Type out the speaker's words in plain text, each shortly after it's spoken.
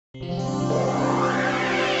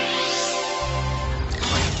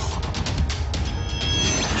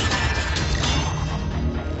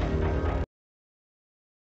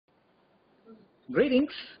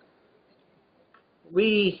Greetings.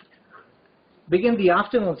 We begin the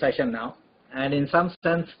afternoon session now, and in some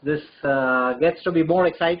sense this gets to be more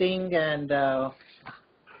exciting and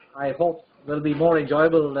I hope will be more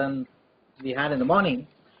enjoyable than we had in the morning.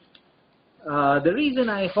 The reason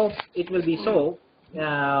I hope it will be so,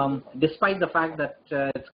 despite the fact that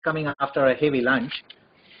it's coming after a heavy lunch,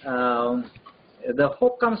 the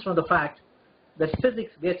hope comes from the fact that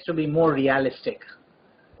physics gets to be more realistic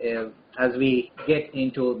as we get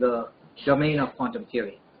into the domain of quantum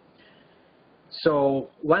theory. So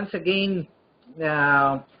once again,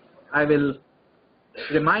 I will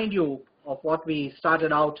remind you of what we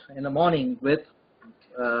started out in the morning with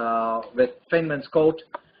Feynman's quote,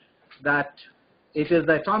 that it is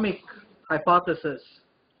the atomic hypothesis,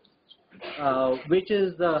 which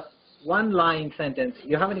is the one-line sentence.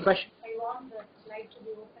 You have any question? I want the slide to be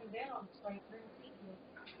open there on so I couldn't see you.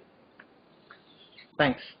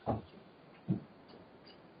 Thanks.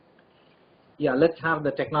 Yeah, let's have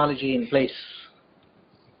the technology in place.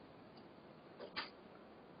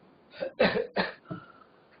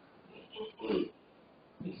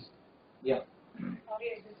 Yeah.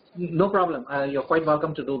 No problem. You're quite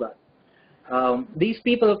welcome to do that. These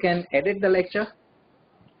people can edit the lecture,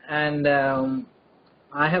 and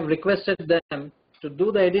I have requested them to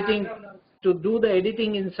do the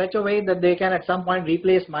editing in such a way that they can at some point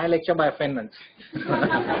replace my lecture by Feynman's.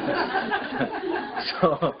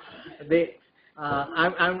 So they,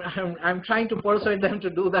 I'm trying to persuade them to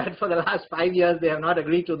do that for the last 5 years. They have not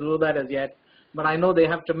agreed to do that as yet, but I know they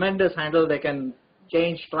have tremendous handle. They can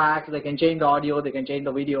change tracks, they can change the audio, they can change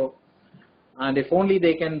the video, and if only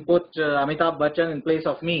they can put Amitabh Bachchan in place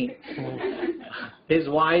of me, his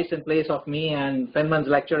voice in place of me, and Feynman's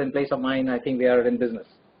lecture in place of mine, I think we are in business.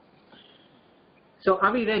 So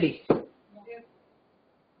are we ready? Yes.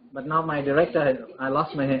 But now my director, I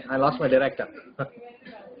lost my director.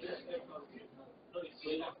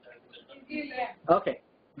 Okay.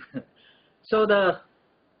 So the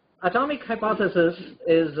atomic hypothesis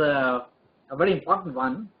is a very important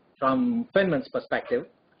one from Feynman's perspective.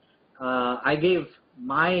 I gave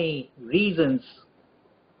my reasons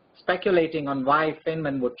speculating on why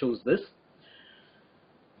Feynman would choose this.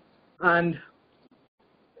 And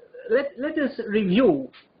let us review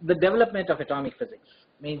the development of atomic physics.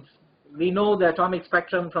 Means we know the atomic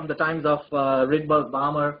spectrum from the times of Rydberg,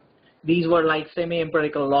 Balmer. These were like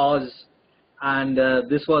semi-empirical laws, and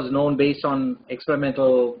this was known based on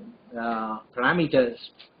experimental parameters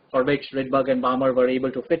for which Rydberg and Balmer were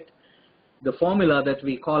able to fit the formula that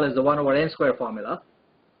we call as the 1/n² formula.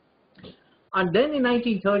 And then in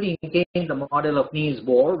 1913 came the model of Niels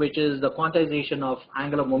Bohr, which is the quantization of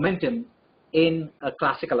angular momentum in a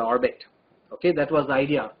classical orbit. Okay, that was the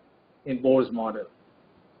idea in Bohr's model.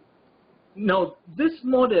 Now, this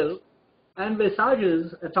model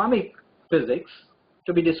envisages atomic physics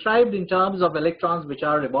to be described in terms of electrons which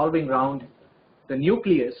are revolving around the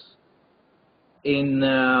nucleus in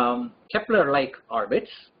Kepler-like orbits.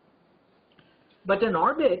 But an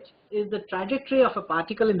orbit is the trajectory of a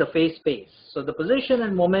particle in the phase space. So the position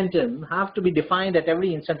and momentum have to be defined at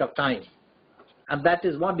every instant of time, and that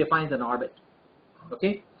is what defines an orbit.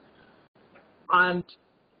 Okay, and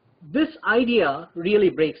this idea really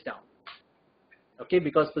breaks down. Okay,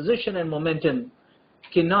 because position and momentum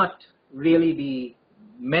cannot really be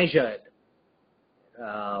measured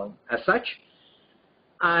as such,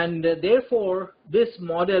 and therefore this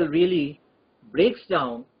model really breaks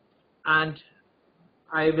down. And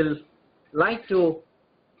I will like to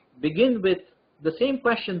begin with the same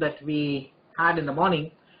question that we had in the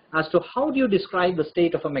morning as to how do you describe the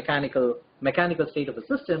state of a mechanical state of a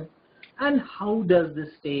system, and how does this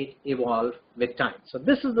state evolve with time. So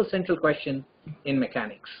this is the central question in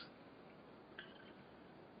mechanics.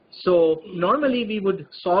 So normally we would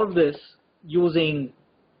solve this using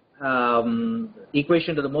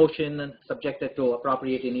equation to the motion and subjected to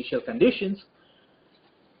appropriate initial conditions.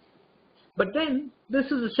 But then this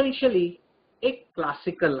is essentially a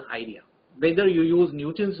classical idea. Whether you use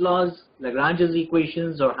Newton's laws, Lagrange's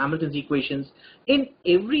equations, or Hamilton's equations, in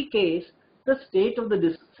every case the state of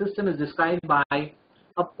the system is described by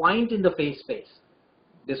a point in the phase space,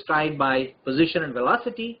 described by position and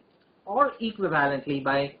velocity, or equivalently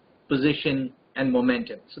by position and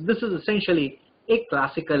momentum. So this is essentially a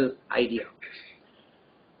classical idea.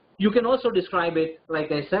 You can also describe it,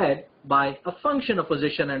 like I said, by a function of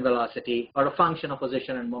position and velocity, or a function of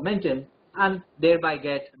position and momentum, and thereby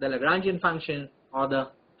get the Lagrangian function or the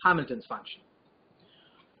Hamilton's function.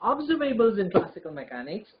 Observables in classical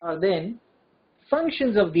mechanics are then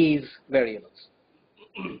functions of these variables.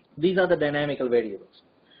 These are the dynamical variables.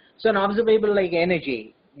 So an observable like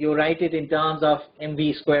energy you write it in terms of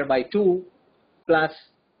mv squared by 2 plus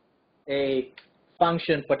a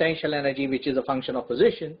function potential energy, which is a function of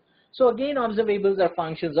position. So again, observables are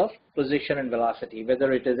functions of position and velocity,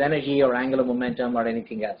 whether it is energy or angular momentum or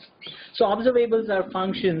anything else. So observables are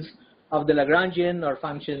functions of the Lagrangian or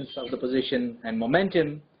functions of the position and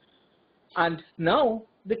momentum. And now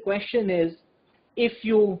the question is, if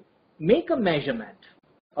you make a measurement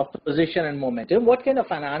of position and momentum, what kind of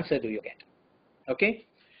an answer do you get? Okay?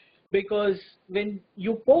 Because when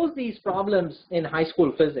you pose these problems in high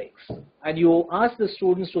school physics and you ask the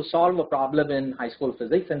students to solve a problem in high school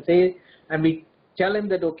physics and we tell them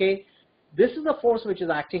that, okay, this is the force which is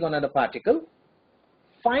acting on a particle,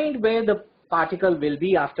 find where the particle will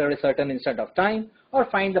be after a certain instant of time, or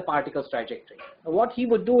find the particle's trajectory. Now, what he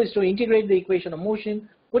would do is to integrate the equation of motion,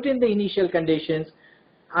 put in the initial conditions,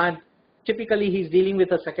 and typically he's dealing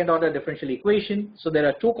with a second order differential equation. So there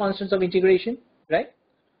are two constants of integration, right?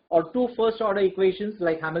 Or two first order equations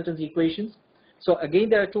like Hamilton's equations. So again,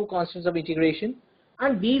 there are two constants of integration,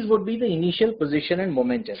 and these would be the initial position and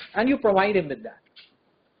momentum, and you provide him with that.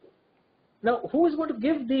 Now, who is going to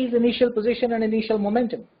give these initial position and initial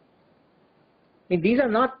momentum? I mean, these are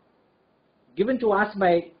not given to us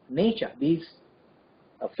by nature. These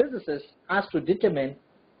a physicist has to determine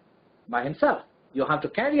by himself. You have to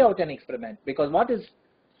carry out an experiment, because what is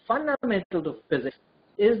fundamental to physics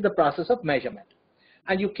is the process of measurement.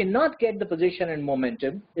 And you cannot get the position and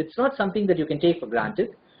momentum. It's not something that you can take for granted.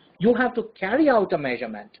 You have to carry out a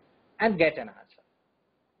measurement and get an answer.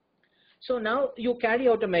 So now you carry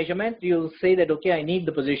out a measurement. You say that, okay, I need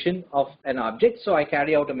the position of an object. So I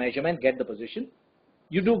carry out a measurement, get the position.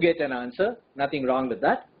 You do get an answer. Nothing wrong with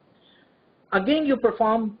that. Again,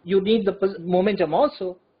 you need the momentum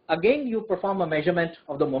also. Again, you perform a measurement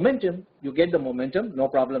of the momentum. You get the momentum. No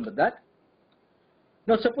problem with that.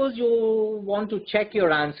 Now, suppose you want to check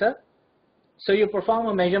your answer, so you perform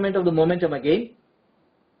a measurement of the momentum again.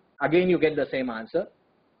 Again, you get the same answer.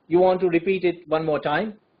 You want to repeat it one more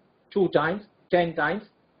time, 2 times, 10 times,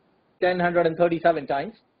 1,037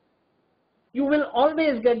 times. You will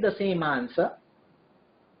always get the same answer.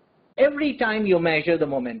 Every time you measure the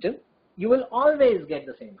momentum, you will always get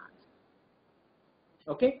the same answer.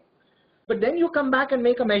 Okay? But then you come back and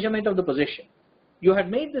make a measurement of the position. You had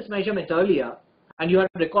made this measurement earlier, and you have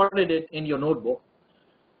recorded it in your notebook,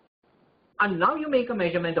 and now you make a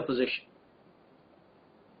measurement of position.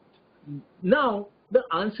 Now, the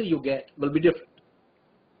answer you get will be different,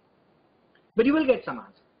 but you will get some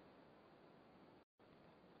answer.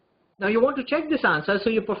 Now, you want to check this answer,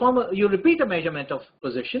 so you repeat a measurement of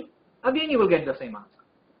position. Again, you will get the same answer.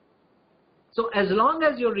 So as long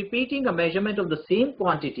as you're repeating a measurement of the same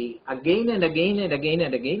quantity again and again and again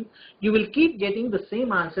and again, you will keep getting the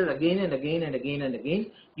same answer again and again and again and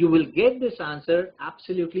again. You will get this answer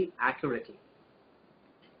absolutely accurately.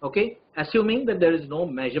 Okay? Assuming that there is no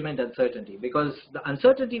measurement uncertainty, because the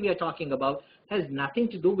uncertainty we are talking about has nothing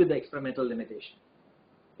to do with the experimental limitation.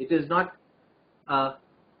 It is not,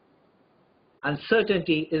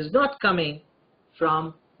 uncertainty is not coming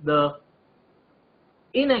from the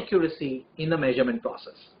inaccuracy in the measurement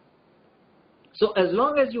process. So as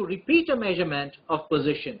long as you repeat a measurement of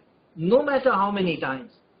position, no matter how many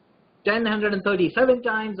times, 1,037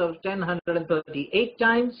 times or 1,038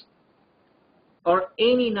 times, or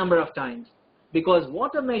any number of times, because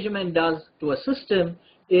what a measurement does to a system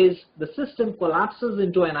is the system collapses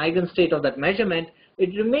into an eigenstate of that measurement.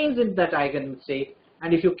 It remains in that eigenstate,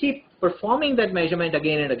 and if you keep performing that measurement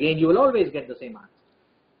again and again, you will always get the same answer.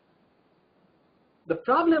 The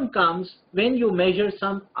problem comes when you measure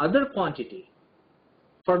some other quantity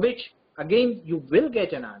for which, again, you will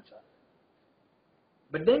get an answer.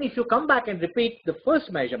 But then if you come back and repeat the first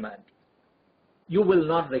measurement, you will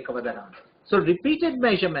not recover that answer. So repeated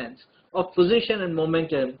measurements of position and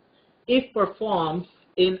momentum, if performed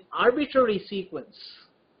in arbitrary sequence,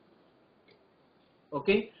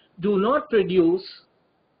 okay, do not produce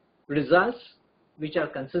results which are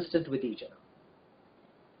consistent with each other,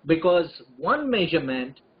 because one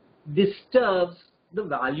measurement disturbs the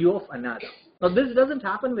value of another. Now, this doesn't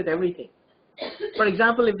happen with everything. For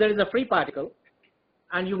example, if there is a free particle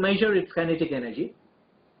and you measure its kinetic energy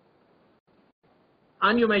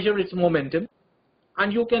and you measure its momentum,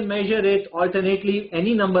 and you can measure it alternately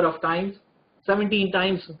any number of times, 17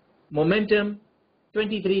 times momentum,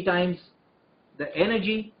 23 times the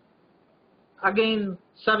energy, again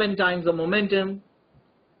 7 times the momentum.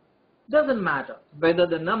 Doesn't matter whether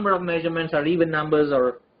the number of measurements are even numbers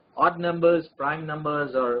or odd numbers, prime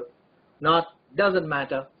numbers or not, doesn't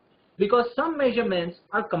matter, because some measurements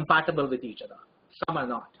are compatible with each other, some are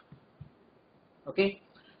not. Okay?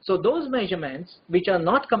 So those measurements which are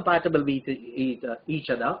not compatible with each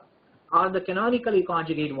other are the canonically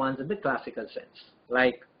conjugate ones in the classical sense,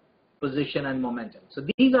 like position and momentum. So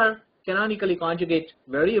these are canonically conjugate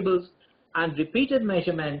variables, and repeated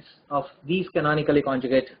measurements of these canonically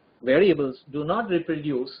conjugate variables do not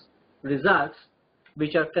reproduce results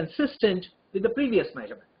which are consistent with the previous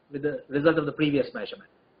measurement, with the result of the previous measurement.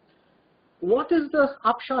 What is the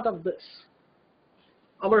upshot of this?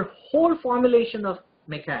 Our whole formulation of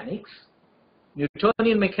mechanics,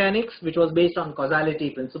 Newtonian mechanics, which was based on causality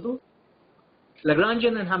principle,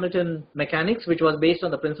 Lagrangian and Hamilton mechanics, which was based on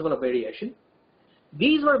the principle of variation,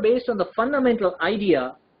 these were based on the fundamental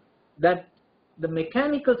idea that the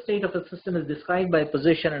mechanical state of a system is described by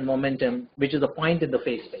position and momentum, which is a point in the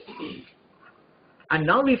phase space. And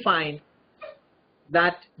now we find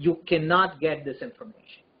that you cannot get this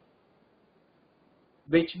information,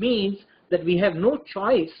 which means that we have no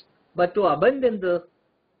choice but to abandon the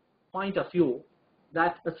point of view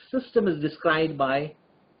that a system is described by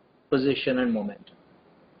position and momentum.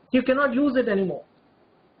 You cannot use it anymore.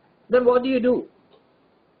 Then what do?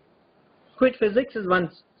 Quit physics is one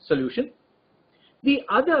solution. The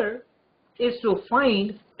other is to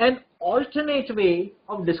find an alternate way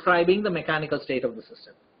of describing the mechanical state of the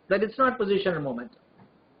system, that it's not position and momentum.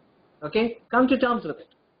 Okay, come to terms with it.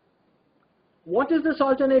 What is this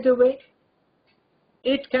alternative way?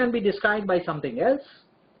 It can be described by something else,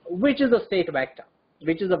 which is a state vector,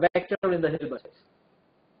 which is a vector in the Hilbert space.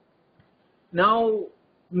 Now,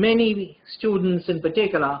 many students in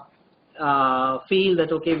particular feel that,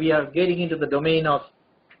 okay, we are getting into the domain of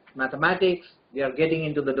mathematics, we are getting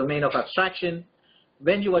into the domain of abstraction.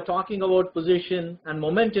 When you were talking about position and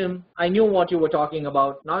momentum, I knew what you were talking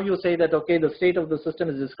about. Now you say that, okay, the state of the system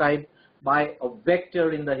is described by a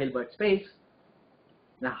vector in the Hilbert space.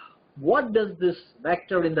 Now, what does this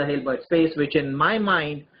vector in the Hilbert space, which in my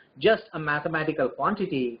mind, just a mathematical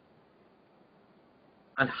quantity,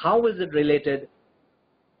 and how is it related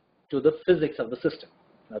to the physics of the system?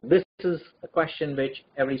 Now, this is a question which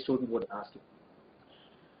every student would ask you.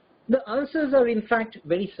 The answers are in fact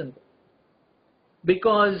very simple,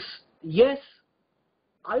 because yes,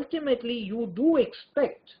 ultimately you do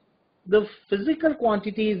expect the physical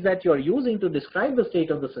quantities that you are using to describe the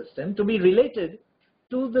state of the system to be related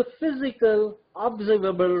to the physical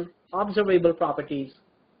observable properties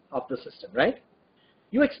of the system, right?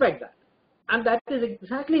 You expect that, and that is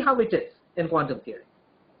exactly how it is in quantum theory.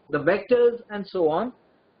 The vectors and so on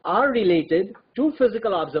are related to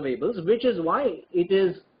physical observables, which is why it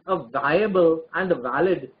is a viable and a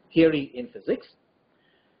valid theory in physics.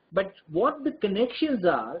 But what the connections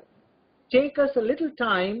are take us a little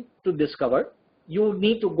time to discover. You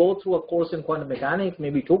need to go through a course in quantum mechanics,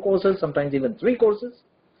 maybe 2 courses, sometimes even 3 courses.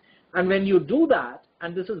 And when you do that,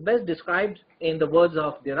 and this is best described in the words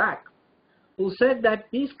of Dirac, who said that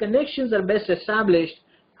these connections are best established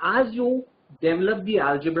as you develop the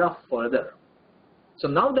algebra further. So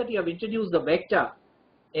now that you have introduced the vector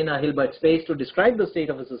in a Hilbert space to describe the state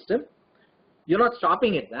of a system, you're not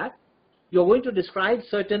stopping at that. You're going to describe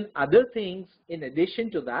certain other things in addition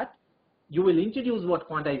to that. You will introduce what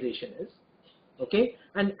quantization is, okay?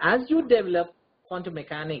 And as you develop quantum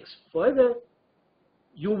mechanics further,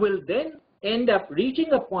 you will then end up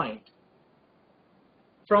reaching a point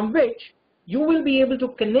from which you will be able to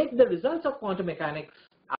connect the results of quantum mechanics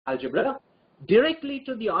algebra directly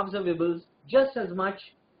to the observables just as much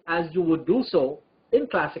as you would do so in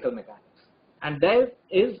classical mechanics. And there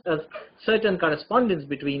is a certain correspondence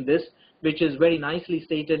between this, which is very nicely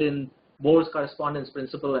stated in Bohr's correspondence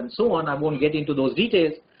principle and so on. I won't get into those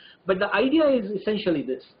details, but the idea is essentially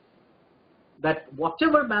this, that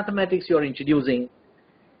whatever mathematics you're introducing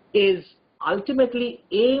is ultimately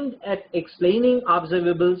aimed at explaining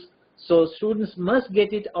observables, so students must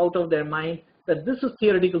get it out of their mind that this is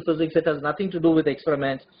theoretical physics. It has nothing to do with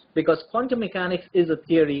experiments, because quantum mechanics is a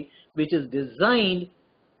theory which is designed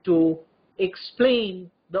to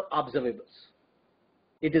explain the observables.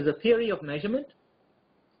 It is a theory of measurement.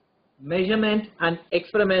 Measurement and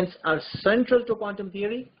experiments are central to quantum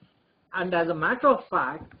theory, and as a matter of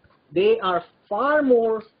fact, they are far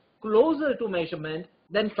more closer to measurement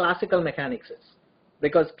than classical mechanics is,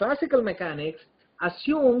 because classical mechanics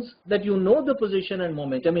assumes that you know the position and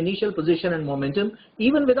momentum, initial position and momentum,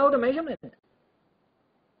 even without a measurement.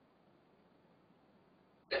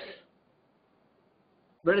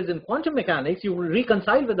 Whereas in quantum mechanics, you will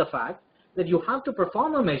reconcile with the fact that you have to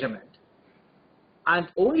perform a measurement, and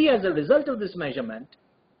only as a result of this measurement,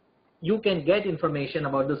 you can get information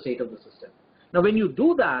about the state of the system. Now, when you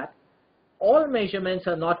do that, all measurements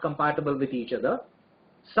are not compatible with each other.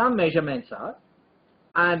 Some measurements are,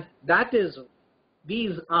 and that is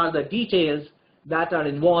These are the details that are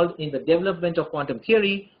involved in the development of quantum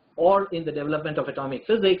theory or in the development of atomic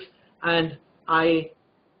physics, and I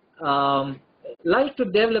like to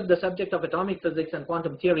develop the subject of atomic physics and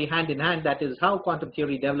quantum theory hand in hand. That is how quantum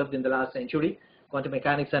theory developed in the last century, quantum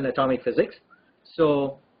mechanics and atomic physics.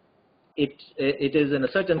 So it is in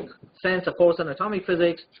a certain sense a course on atomic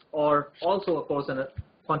physics or also a course on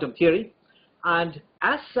quantum theory. And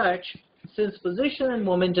as such, since position and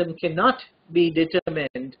momentum cannot be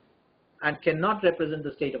determined and cannot represent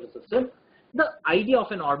the state of a system, the idea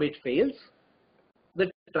of an orbit fails.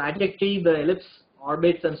 The trajectory, the ellipse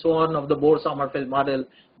orbits and so on of the Bohr-Sommerfeld model,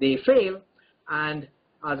 they fail. And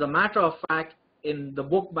as a matter of fact, in the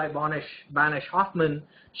book by Banish-Hoffman,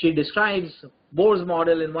 she describes Bohr's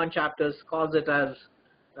model in one chapter, calls it as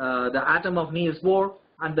the atom of Niels Bohr,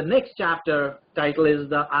 and the next chapter title is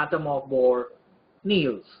the atom of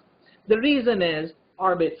Bohr-Niels. The reason is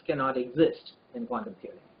orbits cannot exist in quantum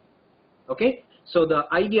theory. Okay, so the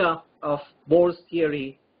idea of Bohr's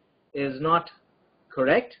theory is not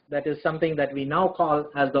correct. That is something that we now call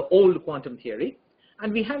as the old quantum theory,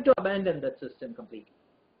 and we have to abandon that system completely.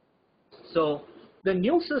 So the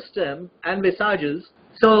new system envisages,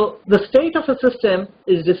 so the state of a system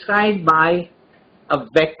is described by a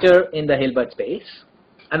vector in the Hilbert space.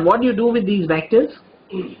 And what do you do with these vectors?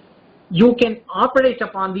 You can operate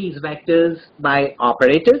upon these vectors by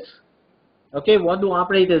operators. Okay, what do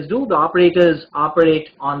operators do? The operators operate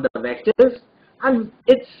on the vectors, and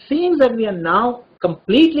it seems that we are now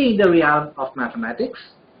completely in the realm of mathematics,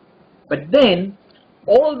 but then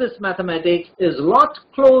all this mathematics is a lot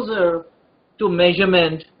closer to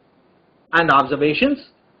measurement and observations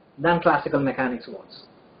than classical mechanics was,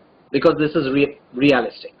 because this is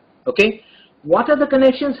realistic. Okay, what are the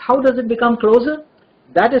connections? How does it become closer?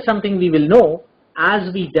 That is something we will know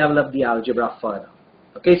as we develop the algebra further.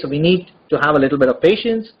 Okay, so we need to have a little bit of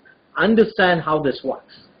patience, understand how this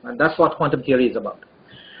works, and that's what quantum theory is about.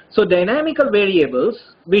 So dynamical variables,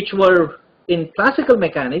 which were in classical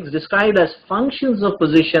mechanics described as functions of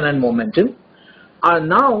position and momentum, are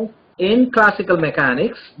now in classical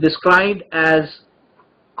mechanics described as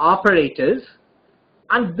operators,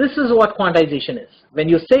 and this is what quantization is. When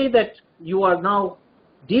you say that you are now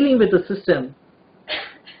dealing with a system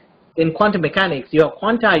in quantum mechanics, you have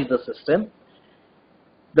quantized the system.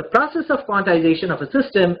 The process of quantization of a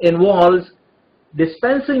system involves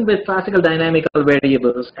dispensing with classical dynamical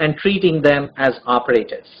variables and treating them as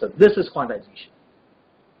operators. So this is quantization.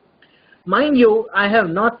 Mind you, I have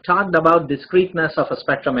not talked about discreteness of a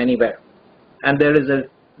spectrum anywhere, and there is a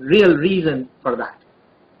real reason for that.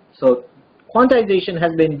 So quantization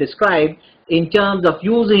has been described in terms of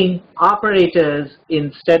using operators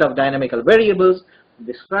instead of dynamical variables,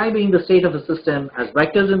 describing the state of a system as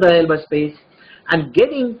vectors in the Hilbert space, and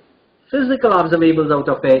getting physical observables out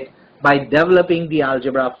of it by developing the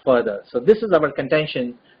algebra further. So this is our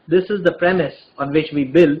contention. This is the premise on which we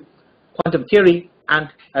build quantum theory and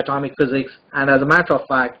atomic physics, and as a matter of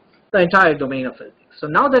fact, the entire domain of physics. So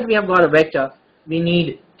now that we have got a vector, we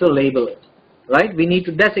need to label it, right? We need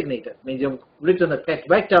to designate it. Means you've written a text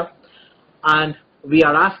vector, and we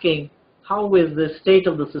are asking, how is the state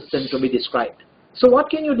of the system to be described? So what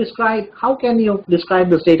can you describe? How can you describe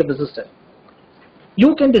the state of the system?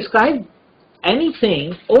 You can describe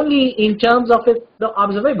anything only in terms of the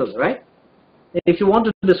observables, right? If you want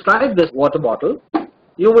to describe this water bottle,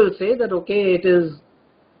 you will say that, okay, it is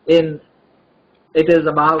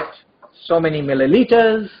about so many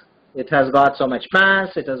milliliters, it has got so much mass,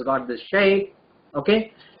 it has got this shape,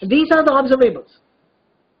 okay? These are the observables.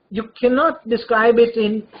 You cannot describe it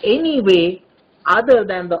in any way other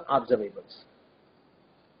than the observables.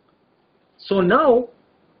 So now,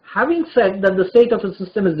 having said that the state of a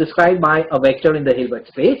system is described by a vector in the Hilbert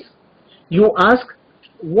space, you ask,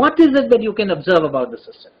 what is it that you can observe about the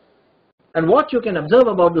system? And what you can observe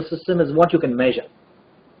about the system is what you can measure.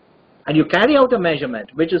 And you carry out a measurement,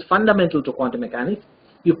 which is fundamental to quantum mechanics.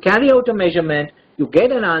 You carry out a measurement, you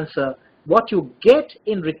get an answer. What you get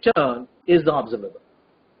in return is the observable.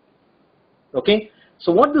 Okay?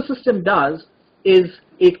 So what the system does is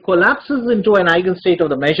it collapses into an eigenstate of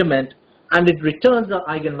the measurement, and it returns the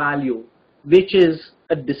eigenvalue, which is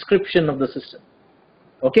a description of the system.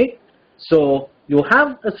 Okay? So you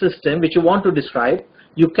have a system which you want to describe.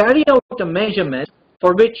 You carry out a measurement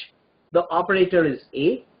for which the operator is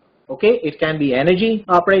A. Okay? It can be energy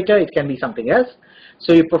operator, it can be something else.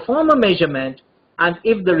 So you perform a measurement, and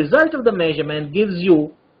if the result of the measurement gives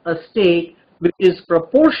you a state which is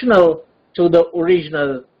proportional to the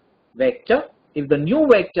original vector, if the new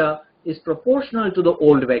vector is proportional to the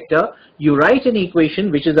old vector, you write an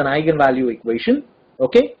equation which is an eigenvalue equation,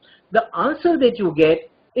 okay, the answer that you get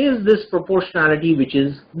is this proportionality, which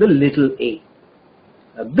is the little a.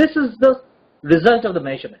 Now, this is the result of the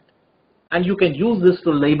measurement, and you can use this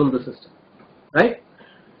to label the system, right?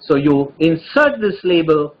 So you insert this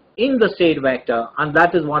label in the state vector, and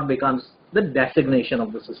that is what becomes the designation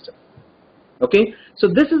of the system. Okay, so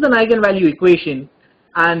this is an eigenvalue equation,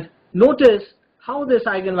 and notice how this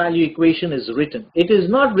eigenvalue equation is written. It is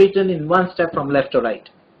not written in one step from left to right.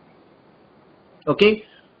 Okay,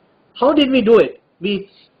 how did we do it? We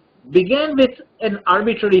began with an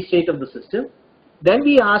arbitrary state of the system. Then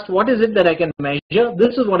we asked, what is it that I can measure?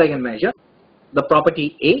 This is what I can measure, the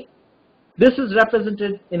property A. This is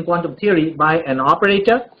represented in quantum theory by an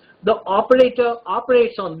operator. The operator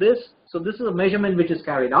operates on this, so this is a measurement which is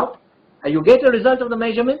carried out. And you get a result of the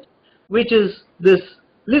measurement, which is this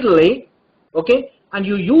little a, okay? And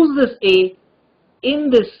you use this a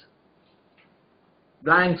in this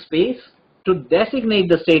blank space to designate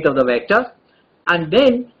the state of the vector, and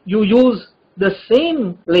then you use the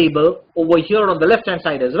same label over here on the left hand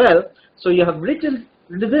side as well. So you have written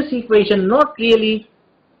this equation not really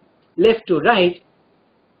left to right,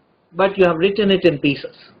 but you have written it in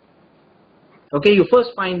pieces. Okay, you first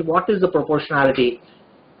find what is the proportionality,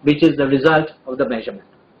 which is the result of the measurement.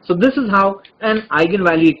 So this is how an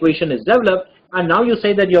eigenvalue equation is developed, and now you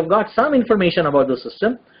say that you have got some information about the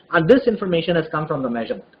system, and this information has come from the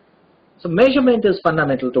measurement. So measurement is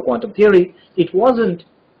fundamental to quantum theory. It wasn't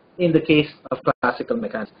in the case of classical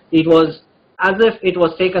mechanics. It was as if it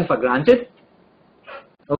was taken for granted.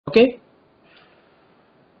 Okay?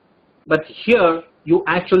 But here you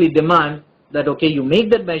actually demand that, okay, you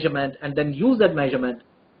make that measurement and then use that measurement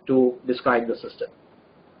to describe the system.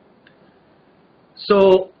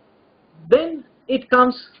 So then it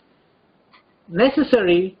comes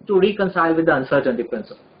necessary to reconcile with the uncertainty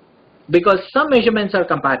principle, because some measurements are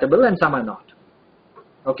compatible and some are not.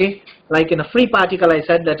 Okay, like in a free particle I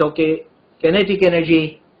said that, okay, kinetic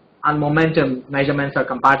energy and momentum measurements are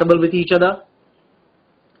compatible with each other,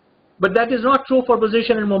 but that is not true for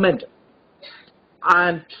position and momentum.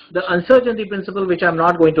 And the uncertainty principle, which I'm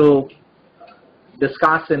not going to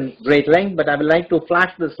discuss in great length, but I would like to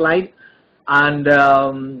flash the slide and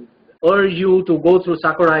urge you to go through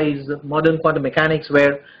Sakurai's Modern Quantum Mechanics,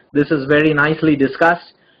 where this is very nicely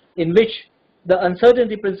discussed, in which the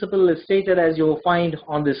uncertainty principle is stated as you will find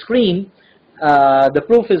on the screen. The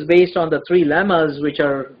proof is based on the three lemmas which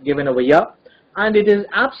are given over here, and it is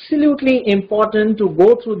absolutely important to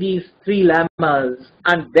go through these three lemmas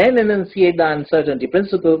and then enunciate the uncertainty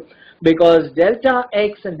principle, because delta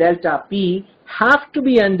x and delta p have to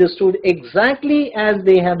be understood exactly as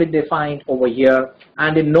they have been defined over here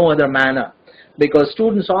and in no other manner, because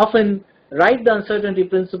students often write the uncertainty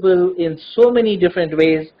principle in so many different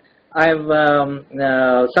ways.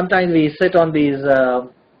 Sometimes we sit on these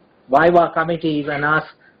Viva committees and ask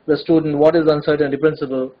the student what is the uncertainty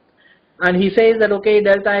principle, and he says that, okay,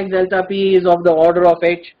 delta x delta p is of the order of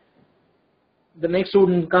h. The next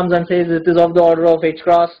student comes and says it is of the order of h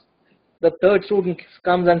cross. The third student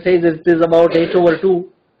comes and says it is about h over 2.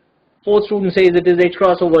 Fourth student says it is h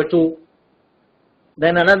cross over 2.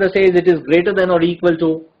 Then another says it is greater than or equal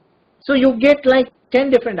to. So you get like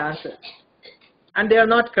 10 different answers, and they are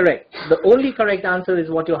not correct. The only correct answer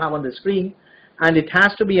is what you have on the screen, and it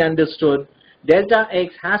has to be understood. Delta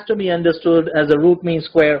x has to be understood as a root mean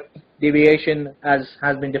square deviation, as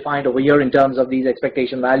has been defined over here in terms of these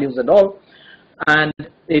expectation values and all. And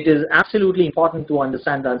it is absolutely important to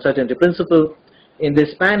understand the uncertainty principle in this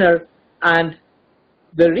manner. And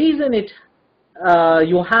the reason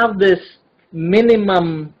you have this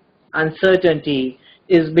minimum uncertainty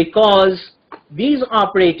is because these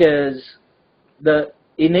operators, the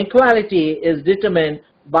inequality is determined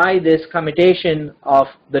by this commutation of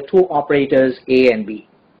the two operators A and B.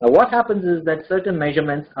 Now what happens is that certain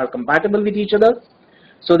measurements are compatible with each other,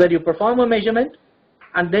 so that you perform a measurement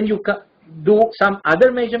and then you do some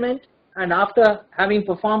other measurement, and after having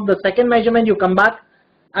performed the second measurement you come back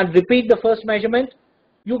and repeat the first measurement,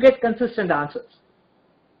 you get consistent answers.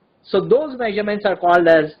 So those measurements are called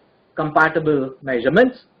as compatible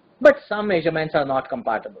measurements, but some measurements are not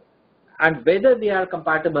compatible, and whether they are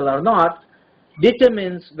compatible or not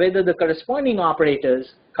determines whether the corresponding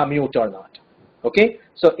operators commute or not. Okay,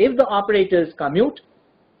 so if the operators commute,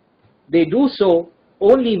 they do so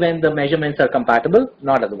only when the measurements are compatible,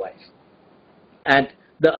 not otherwise. And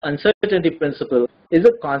the uncertainty principle is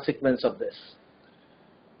a consequence of this.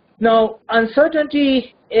 Now,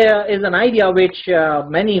 uncertainty is an idea which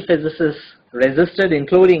many physicists resisted,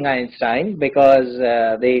 including Einstein, because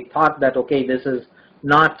they thought that, okay, this is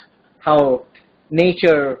not how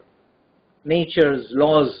nature's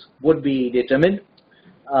laws would be determined.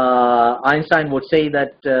 Einstein would say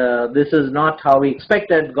that this is not how we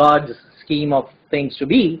expected God's scheme of things to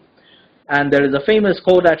be. And there is a famous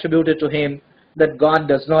quote attributed to him that God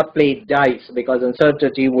does not play dice, because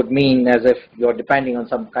uncertainty would mean as if you're depending on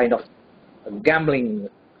some kind of gambling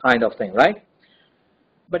kind of thing, right?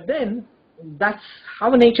 But then that's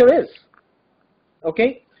how nature is,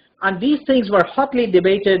 okay? And these things were hotly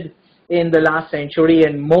debated in the last century,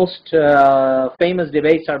 and most famous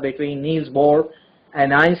debates are between Niels Bohr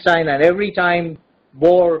and Einstein, and every time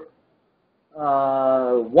Bohr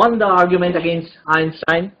won the argument against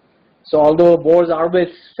Einstein. So although Bohr's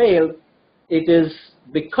orbits failed, it is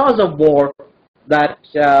because of Bohr that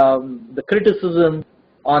the criticism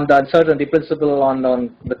on the uncertainty principle, on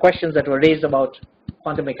the questions that were raised about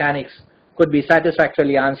quantum mechanics, could be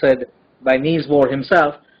satisfactorily answered by Niels Bohr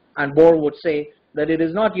himself. And Bohr would say that it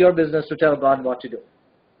is not your business to tell God what to do.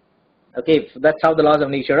 Okay, so that's how the laws of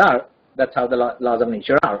nature are. That's how the laws of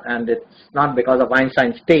nature are. And it's not because of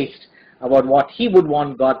Einstein's taste about what he would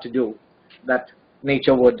want God to do that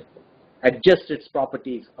nature would adjust its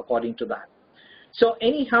properties according to that. So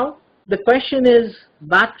anyhow, the question is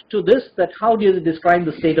back to this, that how do you describe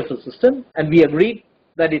the state of a system? And we agreed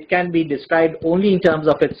that it can be described only in terms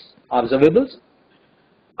of its observables.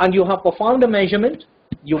 And you have performed a measurement,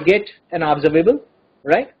 you get an observable,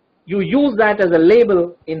 right? You use that as a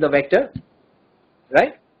label in the vector,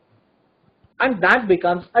 right? And that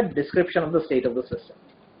becomes a description of the state of the system.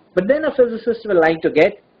 But then a physicist will like to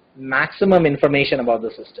get maximum information about the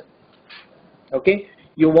system. Okay,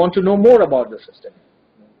 you want to know more about the system.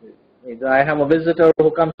 I have a visitor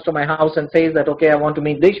who comes to my house and says that, okay, I want to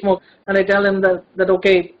meet Deshmukh, and I tell him that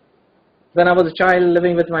okay, when I was a child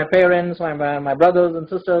living with my parents, my brothers and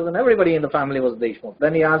sisters, and everybody in the family was Deshmukh.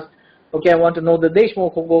 Then he asks, okay, I want to know the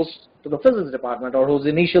Deshmukh who goes to the physics department or whose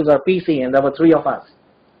initials are PC, and there were 3 of us.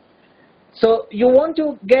 So you want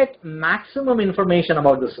to get maximum information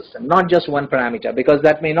about the system, not just one parameter, because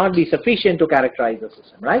that may not be sufficient to characterize the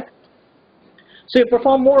system, right? So you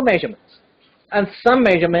perform more measurements, and some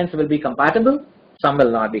measurements will be compatible, some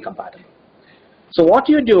will not be compatible. So what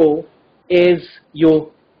you do is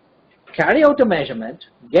you carry out a measurement,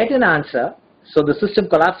 get an answer, so the system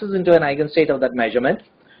collapses into an eigenstate of that measurement,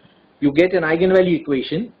 you get an eigenvalue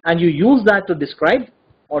equation, and you use that to describe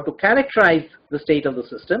or to characterize the state of the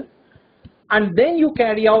system, and then you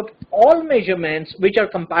carry out all measurements which are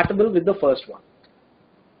compatible with the first one.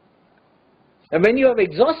 And when you have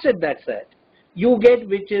exhausted that set, you get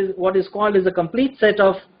what is called as a complete set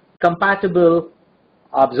of compatible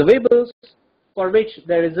observables, for which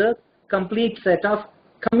there is a complete set of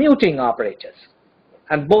commuting operators.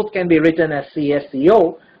 And both can be written as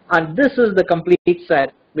CSCO, and this is the complete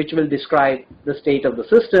set which will describe the state of the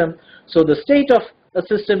system. So the state of a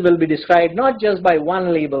system will be described not just by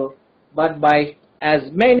one label, but by as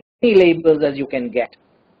many labels as you can get.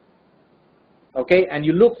 Okay, and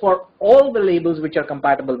you look for all the labels which are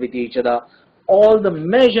compatible with each other, all the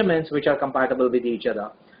measurements which are compatible with each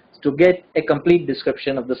other, to get a complete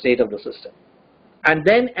description of the state of the system. And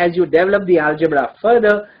then as you develop the algebra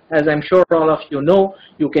further, as I'm sure all of you know,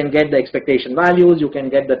 you can get the expectation values, you can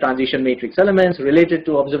get the transition matrix elements related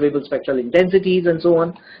to observable spectral intensities and so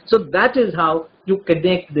on. So that is how you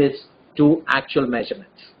connect this to actual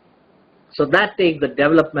measurements. So that takes the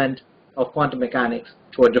development of quantum mechanics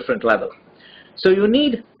to a different level. So you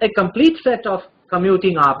need a complete set of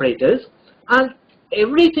commuting operators, and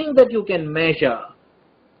everything that you can measure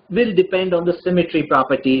will depend on the symmetry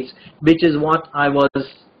properties, which is what I was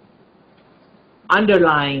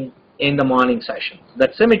underlying in the morning session.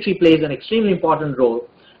 That symmetry plays an extremely important role.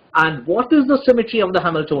 And what is the symmetry of the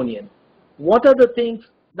Hamiltonian? What are the things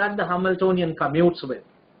that the Hamiltonian commutes with?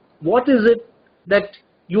 What is it that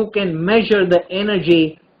you can measure the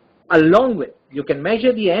energy along with? You can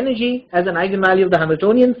measure the energy as an eigenvalue of the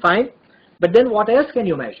Hamiltonian, fine, but then what else can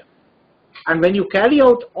you measure? And when you carry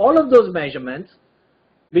out all of those measurements,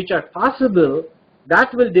 which are possible,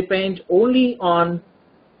 that will depend only on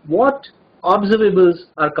what observables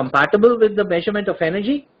are compatible with the measurement of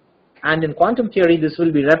energy, and in quantum theory this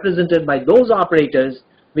will be represented by those operators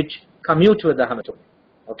which commute with the Hamiltonian,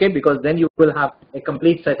 okay, because then you will have a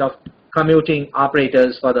complete set of commuting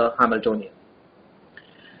operators for the Hamiltonian.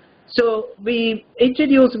 So we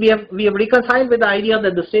have reconciled with the idea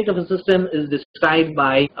that the state of a system is described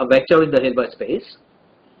by a vector in the Hilbert space,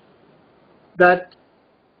 that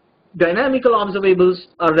dynamical observables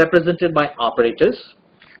are represented by operators.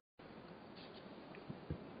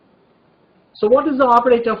 So what is the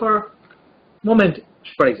operator for moment,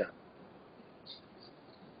 for example?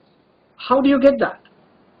 How do you get that?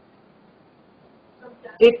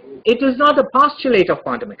 It is not a postulate of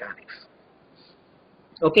quantum mechanics.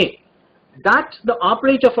 Okay, that the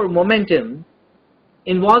operator for momentum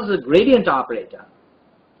involves a gradient operator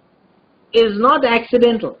is not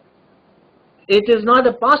accidental. It is not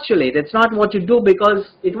a postulate. It's not what you do because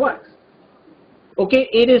it works. Okay,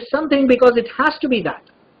 it is something because it has to be that.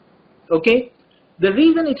 Okay, the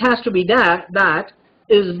reason it has to be that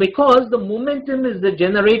is because the momentum is the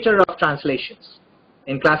generator of translations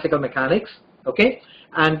in classical mechanics. Okay,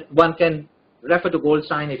 and one can refer to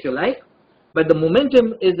Goldstein if you like, but the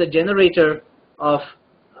momentum is the generator of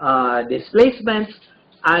displacements,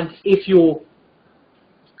 and if you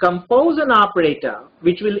compose an operator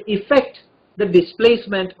which will affect the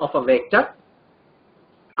displacement of a vector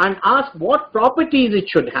and ask what properties it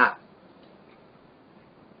should have,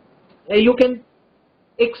 you can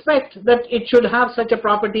expect that it should have such a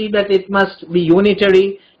property that it must be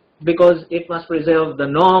unitary because it must preserve the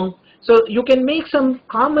norm. So you can make some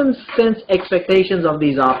common sense expectations of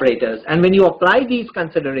these operators, and when you apply these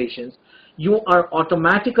considerations, you are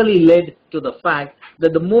automatically led to the fact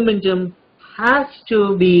that the momentum has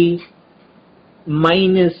to be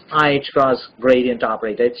minus IH cross gradient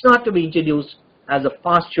operator. It's not to be introduced as a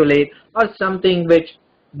postulate or something which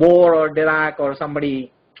Bohr or Dirac or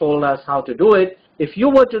somebody told us how to do it. If you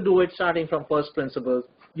were to do it starting from first principles,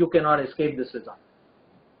 you cannot escape this result.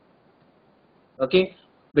 Okay,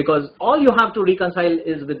 because all you have to reconcile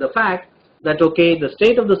is with the fact that, okay, the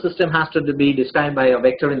state of the system has to be described by a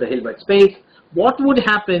vector in the Hilbert space. What would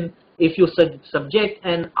happen if you subject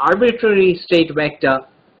an arbitrary state vector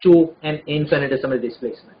to an infinitesimal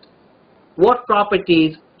displacement? What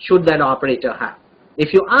properties should that operator have?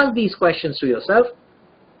 If you ask these questions to yourself,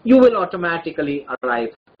 you will automatically arrive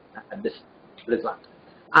at this result.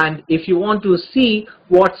 And if you want to see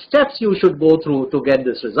what steps you should go through to get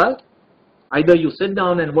this result, either you sit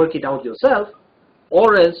down and work it out yourself,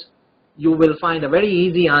 or else you will find a very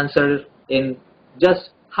easy answer in just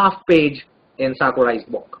half page in Sakurai's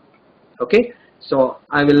book. Okay, so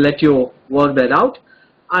I will let you work that out,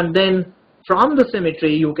 and then from the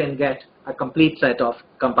symmetry you can get a complete set of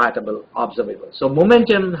compatible observables. So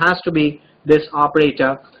momentum has to be this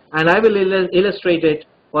operator, and I will illustrate it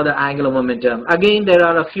for the angular momentum. Again, there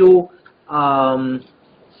are a few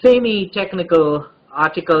semi-technical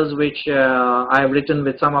articles which I have written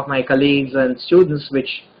with some of my colleagues and students,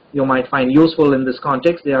 which you might find useful in this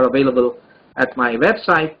context. They are available at my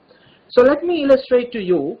website. So let me illustrate to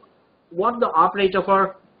you what the operator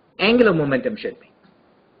for angular momentum should be.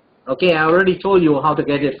 Okay, I already told you how to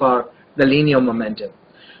get it for the linear momentum.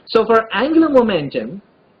 So for angular momentum,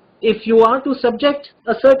 if you are to subject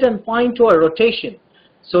a certain point to a rotation,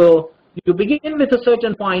 so you begin with a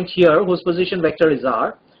certain point here whose position vector is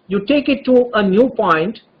r, you take it to a new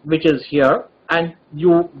point which is here, and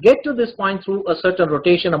you get to this point through a certain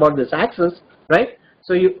rotation about this axis, right?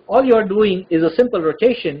 So all you are doing is a simple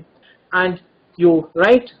rotation, and you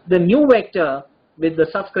write the new vector with the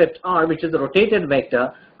subscript r, which is the rotated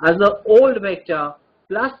vector, as the old vector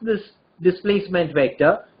plus this displacement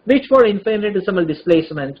vector, which for infinitesimal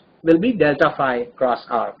displacement will be delta phi cross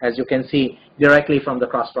r, as you can see directly from the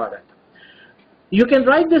cross product. You can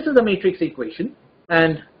write this as a matrix equation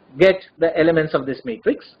and get the elements of this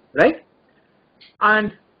matrix, right?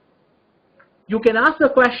 And you can ask the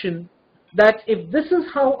question that if this is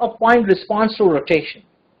how a point responds to rotation,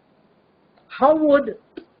 how would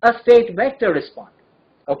a state vector respond?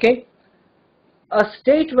 Okay, a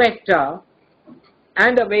state vector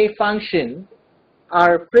and a wave function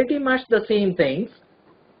are pretty much the same things.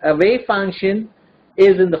 A wave function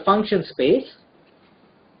is in the function space.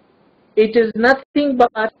 It is nothing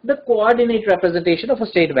but the coordinate representation of a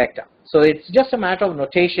state vector. So it's just a matter of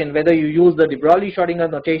notation, whether you use the de Broglie-Schrödinger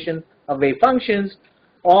notation of wave functions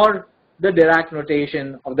or the Dirac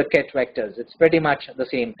notation of the Ket vectors. It's pretty much the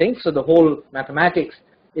same thing. So the whole mathematics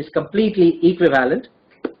is completely equivalent.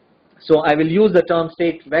 So I will use the term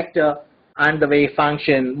state vector and the wave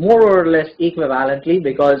function more or less equivalently,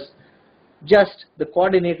 because just the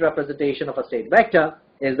coordinate representation of a state vector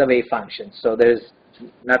is the wave function. So there is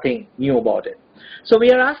nothing new about it. So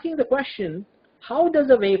we are asking the question, how does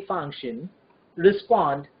a wave function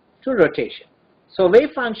respond to rotation? So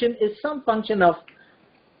wave function is some function of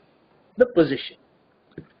the position.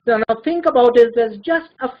 So now think about it as just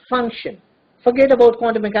a function. Forget about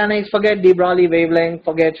quantum mechanics, forget de Broglie wavelength,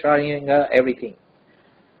 forget Schrödinger, everything.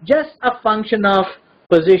 Just a function of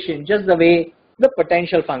position, just the way the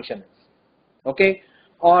potential function is. Okay?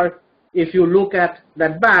 Or if you look at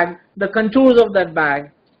that bag, the contours of that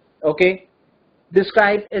bag, okay,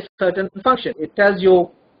 describe a certain function. It tells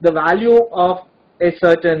you the value of a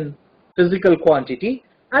certain physical quantity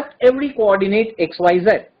at every coordinate x, y, z.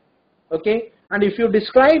 Okay? And if you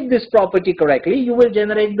describe this property correctly, you will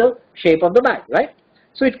generate the shape of the bag, right?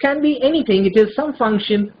 So it can be anything. It is some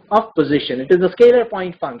function of position. It is a scalar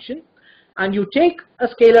point function. And you take a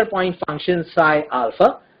scalar point function psi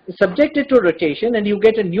alpha, subject it to rotation, and you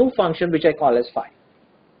get a new function which I call as phi.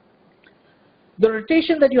 The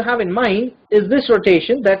rotation that you have in mind is this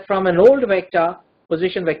rotation, that from an old vector,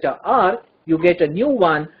 position vector r, you get a new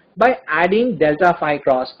one by adding delta phi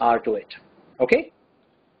cross r to it. Okay?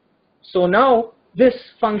 So now this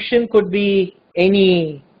function could be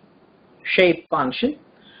any shape function.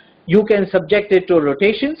 You can subject it to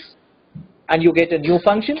rotations and you get a new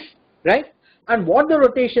function, right? And what the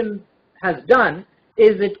rotation has done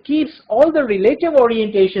is it keeps all the relative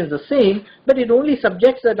orientations the same, but it only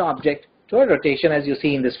subjects that object to a rotation, as you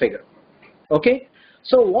see in this figure. Okay?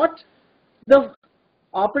 So what the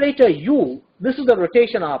operator u, this is the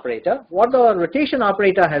rotation operator, what the rotation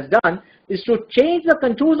operator has done is to change the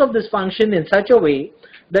contours of this function in such a way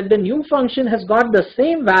that the new function has got the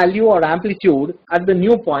same value or amplitude at the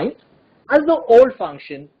new point as the old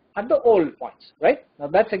function at the old points, right? Now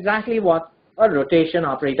that's exactly what a rotation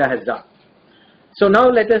operator has done. So now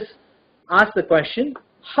let us ask the question,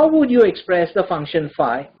 how would you express the function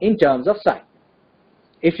phi in terms of psi?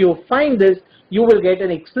 If you find this, you will get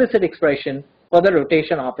an explicit expression for the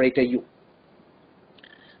rotation operator u.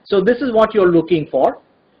 So this is what you're looking for,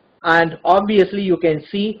 and obviously you can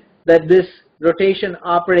see that this rotation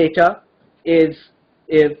operator is,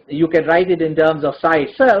 if you can write it in terms of psi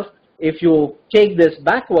itself, if you take this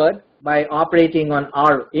backward by operating on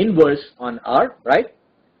r inverse on r, right?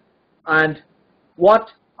 And what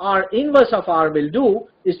r inverse of r will do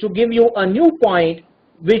is to give you a new point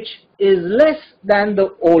which is less than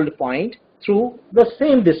the old point through the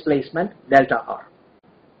same displacement delta r.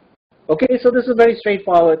 Okay, so this is very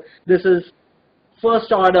straightforward. This is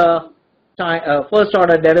first order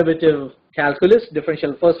derivative calculus,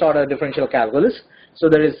 first order differential calculus. So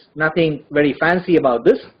there is nothing very fancy about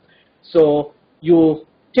this. So you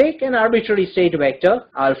take an arbitrary state vector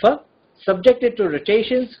alpha, subject it to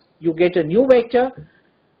rotations, you get a new vector.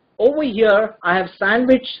 Over here I have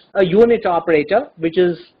sandwiched a unit operator, which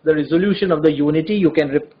is the resolution of the unity. You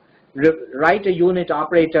can write a unit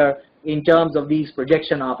operator in terms of these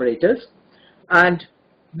projection operators, and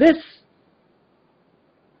this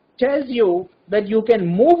tells you that you can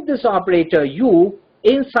move this operator u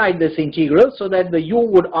inside this integral so that the u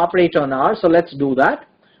would operate on r. So let's do that.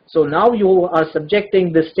 So now you are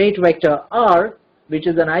subjecting the state vector r, which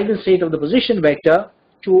is an eigenstate of the position vector,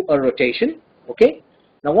 to a rotation. Okay,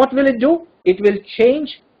 now what will it do? It will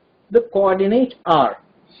change the coordinate r.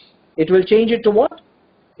 It will change it to what?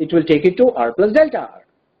 It will take it to r plus delta r.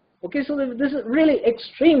 Okay, so this is really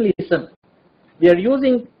extremely simple. We are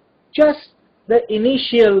using just the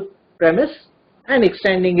initial premise and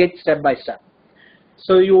extending it step by step.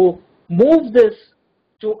 So you move this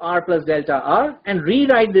to r plus delta r and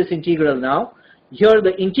rewrite this integral now. Here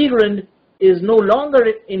the integrand is no longer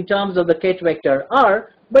in terms of the ket vector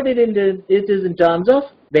r, but it is in terms of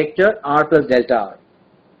vector r plus delta r.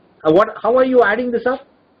 How are you adding this up?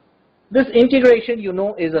 This integration, you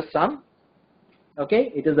know, is a sum.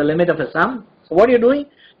 Okay, it is the limit of a sum. So what you're doing,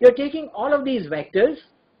 you're taking all of these vectors,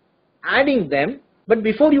 adding them, but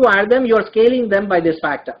before you add them, you're scaling them by this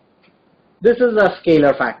factor. This is a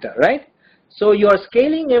scalar factor, right? So you're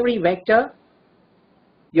scaling every vector,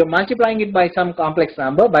 you're multiplying it by some complex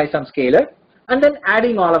number, by some scalar, and then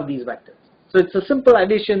adding all of these vectors. So it's a simple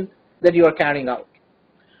addition that you are carrying out.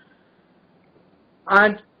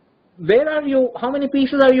 And where are you, how many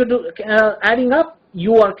pieces are you adding up?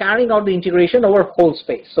 You are carrying out the integration over whole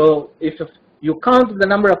space. So if you count the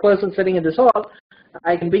number of persons sitting in this hall,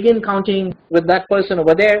 I can begin counting with that person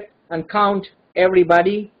over there and count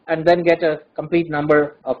everybody and then get a complete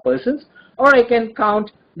number of persons. Or I can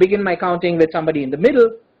begin my counting with somebody in the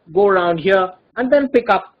middle, go around here and then pick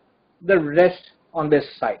up the rest on this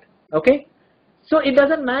side. Okay? So it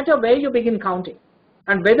doesn't matter where you begin counting.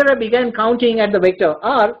 And whether I began counting at the vector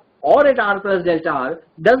r or at r plus delta r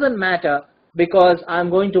doesn't matter, because I'm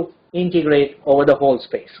going to integrate over the whole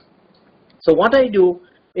space. So what I do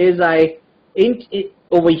is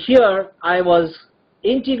over here I was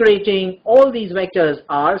integrating all these vectors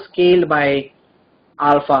r scaled by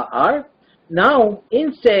alpha r. Now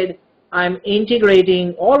instead I'm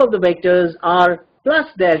integrating all of the vectors r plus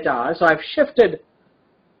delta r. So I've shifted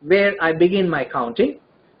where I begin my counting,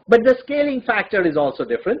 but the scaling factor is also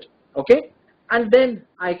different. Okay, and then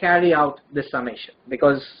I carry out this summation,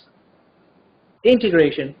 because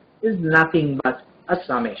integration is nothing but a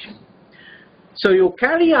summation. So you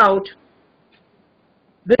carry out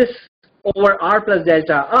this over r plus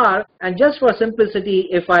delta r, and just for simplicity,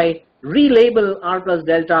 if I relabel r plus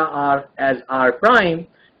delta r as r prime,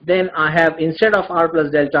 then I have, instead of r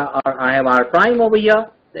plus delta r, I have r prime over here.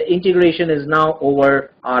 The integration is now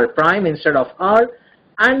over r prime instead of r,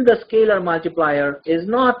 and the scalar multiplier is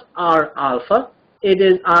not r alpha, it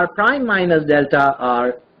is r prime minus delta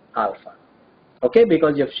r alpha. Okay,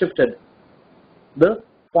 because you've shifted the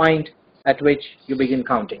point at which you begin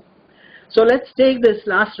counting. So let's take this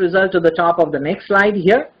last result to the top of the next slide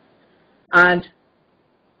here. And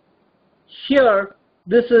here,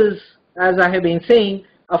 this is, as I have been saying,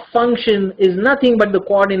 a function is nothing but the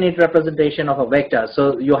coordinate representation of a vector.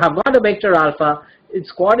 So you have got a vector alpha, its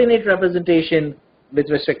coordinate representation with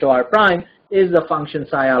respect to r prime is the function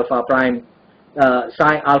psi alpha prime,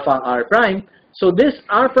 psi alpha r prime. So this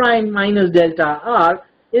r prime minus delta r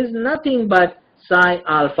is nothing but psi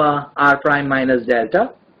alpha r prime minus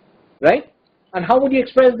delta, right? And how would you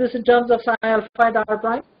express this in terms of psi alpha at r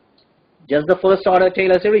prime? Just the first order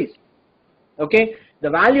Taylor series. Okay, the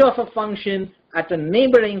value of a function at a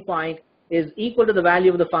neighboring point is equal to the value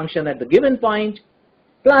of the function at the given point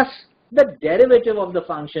plus the derivative of the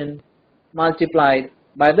function multiplied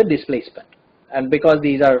by the displacement. And because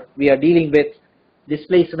we are dealing with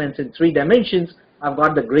displacements in 3 dimensions, I've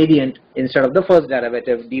got the gradient instead of the first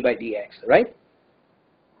derivative d by dx, right?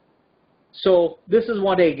 So this is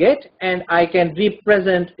what I get, and I can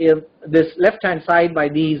represent this left hand side by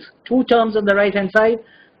these 2 terms on the right hand side.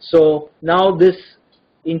 So now this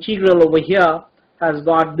integral over here has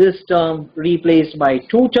got this term replaced by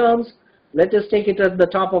 2 terms. Let us take it at the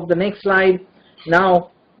top of the next slide.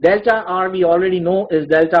 Now delta r we already know is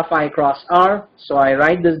delta phi cross r. So I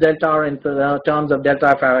write this delta r in the terms of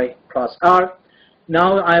delta phi cross r.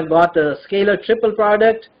 Now I've got a scalar triple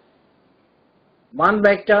product, 1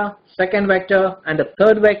 vector, 2nd vector, and a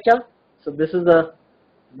 3rd vector. So this is the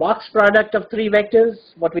box product of 3 vectors,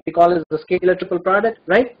 what we call as the scalar triple product,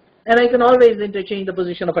 right? And I can always interchange the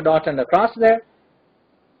position of a dot and a cross there,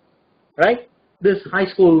 right? This high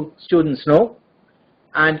school students know.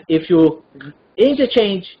 And if you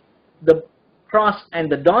interchange the cross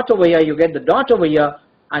and the dot over here, you get the dot over here,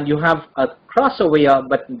 and you have a cross over here,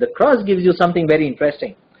 but the cross gives you something very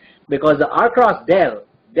interesting, because the r cross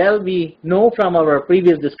del we know from our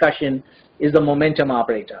previous discussion is the momentum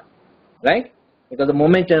operator, right? Because the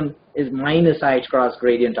momentum is minus I cross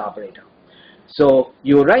gradient operator. So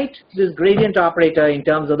you write this gradient operator in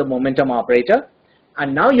terms of the momentum operator,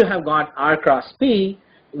 and now you have got r cross p,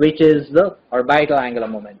 which is the orbital angular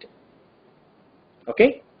momentum.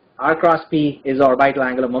 Okay, r cross p is orbital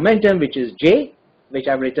angular momentum, which is j, which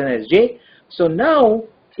I've written as j. So now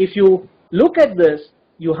if you look at this,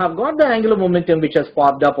 you have got the angular momentum which has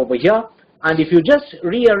popped up over here, and if you just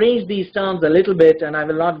rearrange these terms a little bit, and I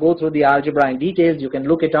will not go through the algebra in details, you can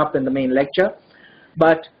look it up in the main lecture,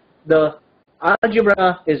 but the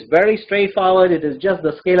algebra is very straightforward. It is just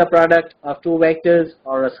the scalar product of 2 vectors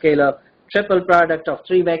or a scalar triple product of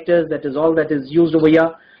 3 vectors. That is all that is used over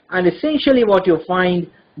here. And essentially what you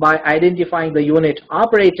find by identifying the unit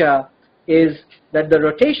operator is that the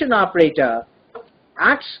rotation operator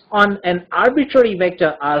acts on an arbitrary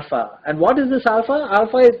vector alpha. And what is this alpha?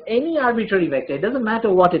 Alpha is any arbitrary vector. It doesn't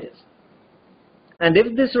matter what it is. And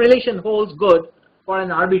if this relation holds good for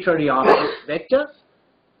an arbitrary vector,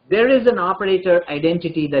 there is an operator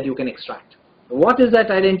identity that you can extract. What is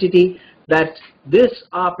that identity? That this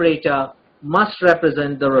operator must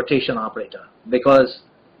represent the rotation operator, because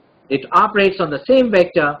it operates on the same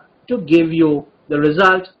vector to give you the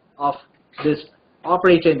result of this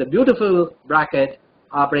operator in the beautiful bracket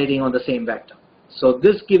operating on the same vector. So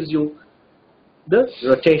this gives you the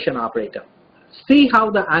rotation operator. See how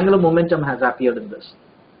the angular momentum has appeared in this.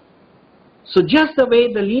 So just the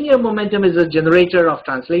way the linear momentum is a generator of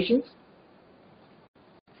translations,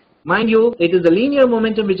 mind you, it is the linear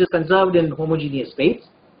momentum which is conserved in homogeneous space.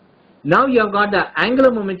 Now you have got the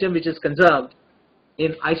angular momentum which is conserved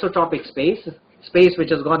in isotropic space, space which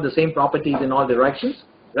has got the same properties in all directions,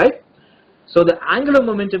 right? So the angular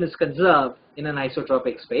momentum is conserved in an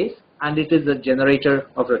isotropic space, and it is a generator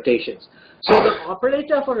of rotations. So the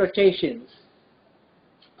operator for rotations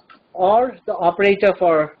or the operator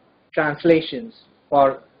for translations,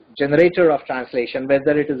 or generator of translation,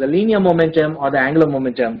 whether it is a linear momentum or the angular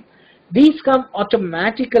momentum, these come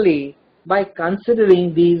automatically by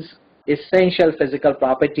considering these essential physical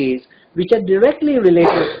properties which are directly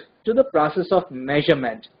related to the process of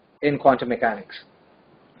measurement in quantum mechanics.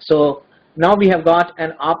 So now we have got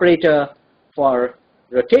an operator for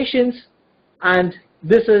rotations, and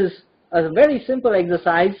this is a very simple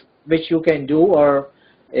exercise which you can do, or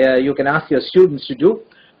you can ask your students to do,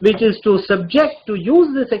 which is to use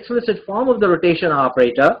this explicit form of the rotation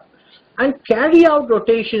operator and carry out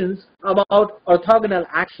rotations about orthogonal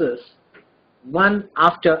axis one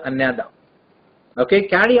after another. Okay,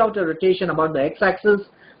 carry out a rotation about the x-axis,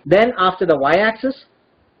 then after the y-axis,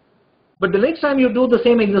 but the next time you do the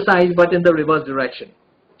same exercise but in the reverse direction.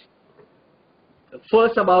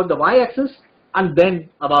 First about the y-axis and then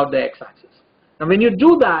about the x-axis. Now when you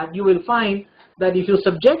do that, you will find that if you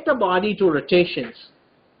subject the body to rotations,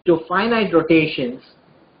 to finite rotations,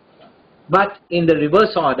 but in the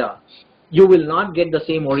reverse order, you will not get the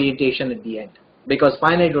same orientation at the end, because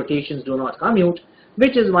finite rotations do not commute,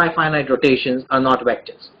 which is why finite rotations are not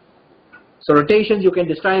vectors. So rotations you can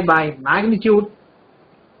describe by magnitude,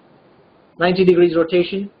 90 degrees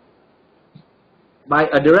rotation, by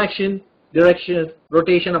a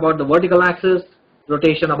rotation about the vertical axis,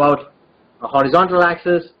 rotation about a horizontal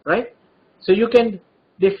axis, right? So you can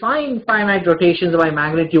define finite rotations by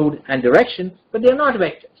magnitude and direction, but they are not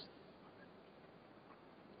vectors.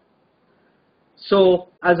 So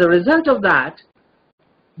as a result of that,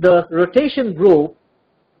 the rotation group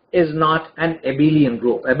is not an abelian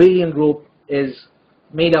group. Abelian group is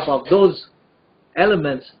made up of those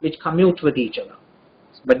elements which commute with each other,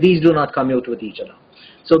 but these do not commute with each other.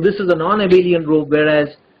 So this is a non-abelian group, whereas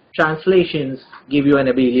translations give you an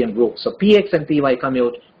abelian group. So px and py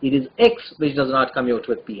commute. It is x which does not commute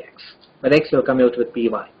with px, but x will commute with py.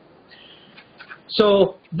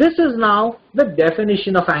 So this is now the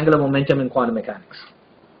definition of angular momentum in quantum mechanics.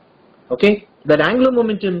 Okay, that angular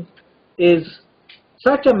momentum is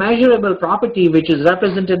such a measurable property which is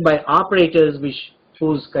represented by operators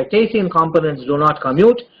whose Cartesian components do not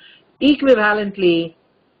commute. Equivalently,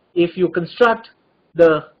 if you construct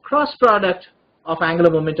the cross product of angular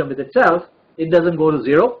momentum with itself, it doesn't go to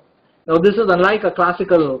zero. Now this is unlike a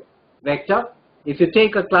classical vector. If you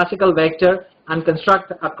take a classical vector and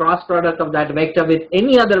construct a cross product of that vector with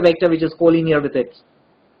any other vector which is collinear with it,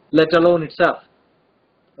 let alone itself,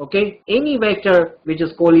 okay, any vector which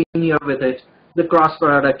is collinear with it, the cross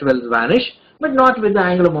product will vanish, but not with the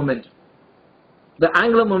angular momentum. The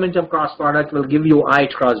angular momentum cross product will give you I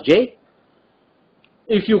cross j.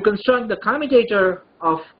 If you construct the commutator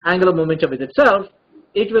of angular momentum with itself,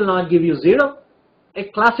 it will not give you zero. A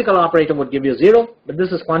classical operator would give you zero, but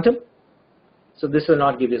this is quantum, so this will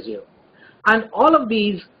not give you zero. And all of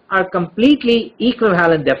these are completely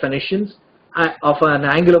equivalent definitions of an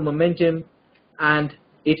angular momentum, and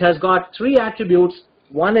it has got three attributes.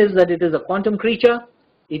 One is that it is a quantum creature,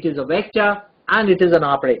 it is a vector, and it is an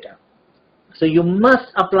operator. So you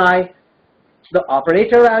must apply the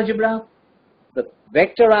operator algebra, the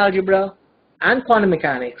vector algebra, and quantum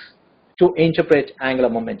mechanics to interpret angular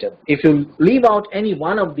momentum. If you leave out any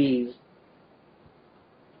one of these,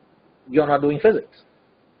 you're not doing physics.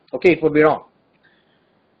 Okay, it would be wrong.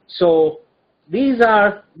 So these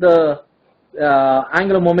are the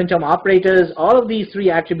angular momentum operators. All of these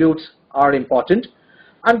three attributes are important,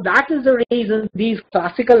 and that is the reason these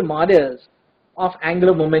classical models of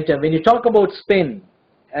angular momentum, when you talk about spin,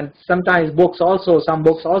 and sometimes some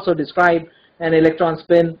books also describe an electron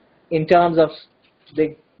spin in terms of,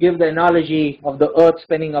 they give the analogy of the earth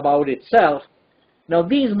spinning about itself. Now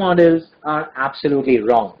these models are absolutely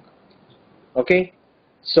wrong. Okay,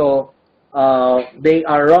 so they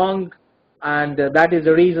are wrong, and that is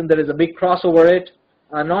the reason there is a big cross over it.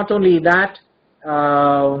 Not only that,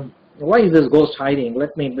 why is this ghost hiding?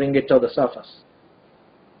 Let me bring it to the surface.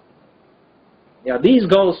 Yeah, these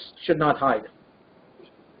ghosts should not hide.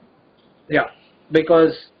 Yeah,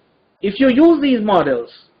 because if you use these models,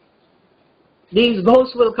 these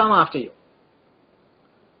ghosts will come after you.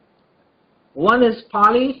 One is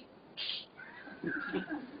Pauli,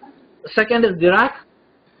 the second is Dirac,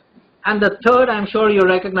 and the third I'm sure you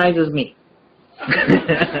recognize is me.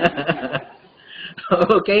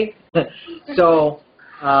 Okay, so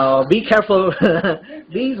be careful.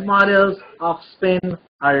 These models of spin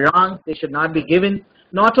are wrong. They should not be given.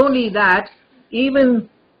 Not only that, even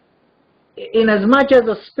in as much as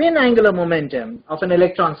a spin angular momentum of an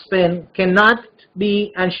electron spin cannot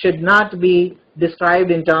be and should not be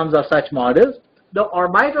described in terms of such models, the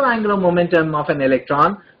orbital angular momentum of an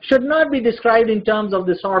electron should not be described in terms of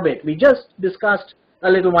this orbit. We just discussed a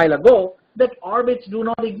little while ago that orbits do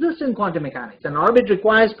not exist in quantum mechanics. An orbit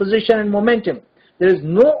requires position and momentum. There is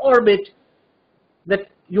no orbit that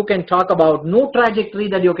you can talk about, no trajectory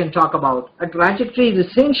that you can talk about. A trajectory is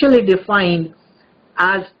essentially defined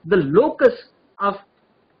as the locus of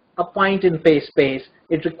a point in space.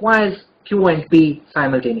 It requires Q and P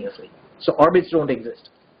simultaneously. So orbits don't exist.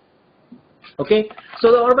 Okay,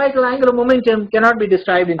 so the orbital angular momentum cannot be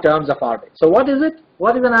described in terms of orbit. So what is it?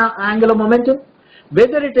 What is an angular momentum?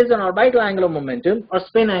 Whether it is an orbital angular momentum or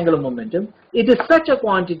spin angular momentum, it is such a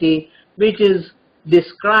quantity which is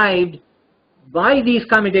described by these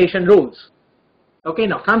commutation rules. Okay,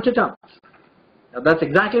 now come to terms. Now that's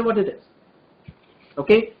exactly what it is.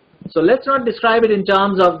 Okay, so let's not describe it in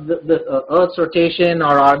terms of the Earth's rotation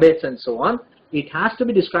or orbits and so on. It has to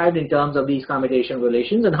be described in terms of these commutation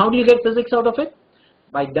relations. And how do you get physics out of it?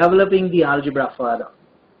 By developing the algebra further.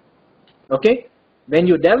 Okay, when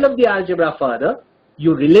you develop the algebra further,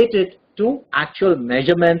 you relate it to actual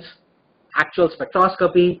measurements, actual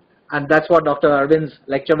spectroscopy, and that's what Dr. Arvind's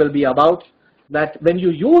lecture will be about. That when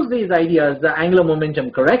you use these ideas, the angular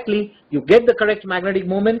momentum correctly, you get the correct magnetic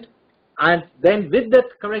moment, and then with that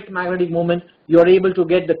correct magnetic moment, you are able to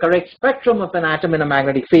get the correct spectrum of an atom in a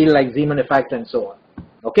magnetic field like Zeeman effect and so on.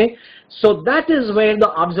 Okay, so that is where the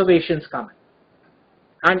observations come in.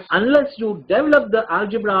 And unless you develop the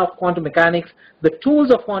algebra of quantum mechanics, the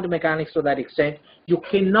tools of quantum mechanics to that extent, you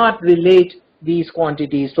cannot relate these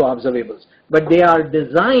quantities to observables. But they are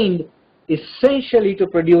designed essentially to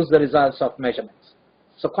produce the results of measurements.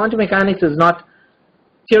 So quantum mechanics is not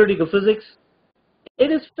theoretical physics,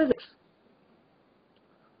 it is physics.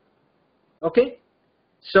 Okay,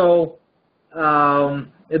 so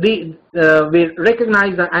we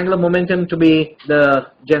recognize the angular momentum to be the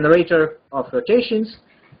generator of rotations,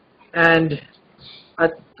 and I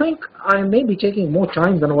think I may be taking more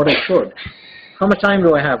time than what I should. How much time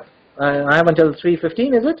do I have? I have until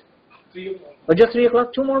 3:15, is it? 3 o'clock. Or just 3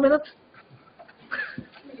 o'clock? 2 more minutes?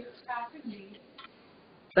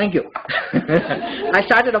 Thank you. I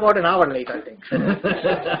started about an hour late, I think.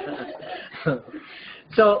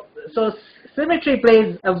 So symmetry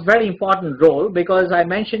plays a very important role, because I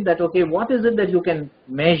mentioned that, okay, what is it that you can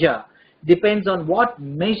measure depends on what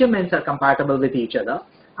measurements are compatible with each other.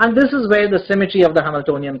 And this is where the symmetry of the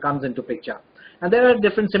Hamiltonian comes into picture. And there are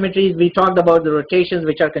different symmetries. We talked about the rotations,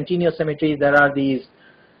 which are continuous symmetries. There are these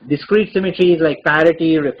discrete symmetries like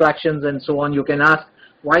parity, reflections, and so on. You can ask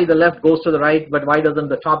why the left goes to the right, but why doesn't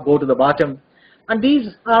the top go to the bottom? And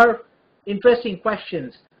these are interesting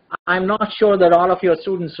questions. I'm not sure that all of your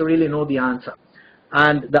students really know the answer.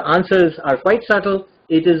 And the answers are quite subtle.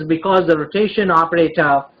 It is because the rotation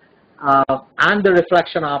operator and the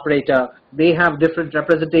reflection operator, they have different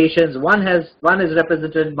representations. One is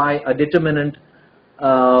represented by a determinant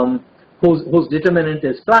whose determinant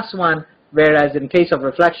is +1, whereas in case of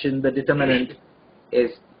reflection, the determinant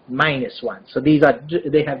is -1. So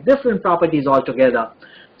they have different properties altogether.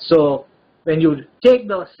 So when you take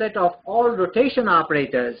the set of all rotation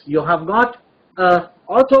operators, you have got an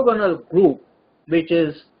orthogonal group which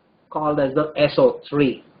is called as the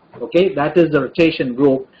SO3. Okay, that is the rotation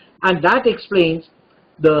group, and that explains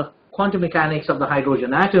the quantum mechanics of the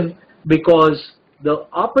hydrogen atom, because the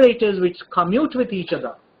operators which commute with each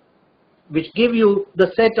other, which give you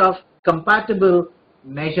the set of compatible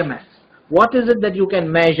measurements. What is it that you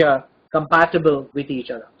can measure compatible with each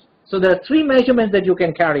other? So there are 3 measurements that you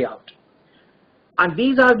can carry out. And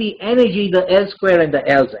these are the energy, the L square and the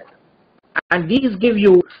Lz. And these give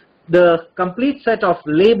you the complete set of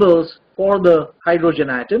labels for the hydrogen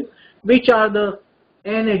atom, which are the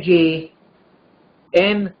energy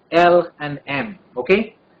N, L, and M.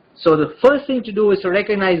 Okay? So the first thing to do is to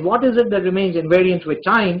recognize what is it that remains invariant with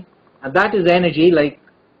time, and that is energy, like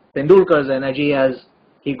Tendulkar's energy as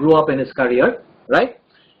he grew up in his career, right?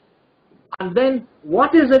 And then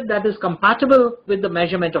what is it that is compatible with the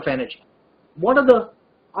measurement of energy? What are the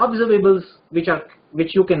observables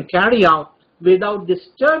which you can carry out without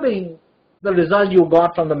disturbing the result you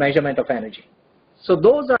got from the measurement of energy? So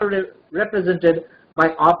those are represented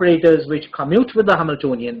by operators which commute with the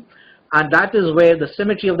Hamiltonian, and that is where the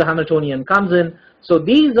symmetry of the Hamiltonian comes in. So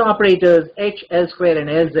these operators, H, L square, and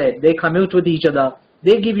Lz, they commute with each other.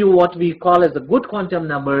 They give you what we call as the good quantum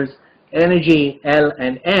numbers, energy, L,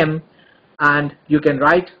 and M, and you can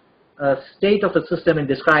write a state of a system and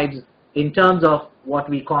describes in terms of what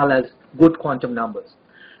we call as good quantum numbers.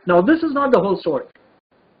 Now this is not the whole story,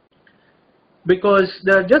 because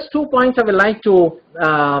there are just 2 points I would like to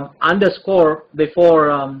underscore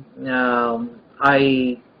before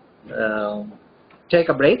I take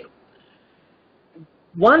a break.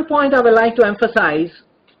 One point I would like to emphasize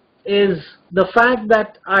is the fact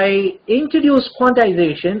that I introduced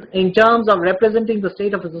quantization in terms of representing the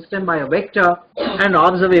state of a system by a vector and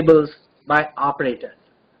observables by operators.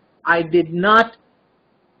 I did not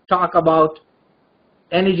talk about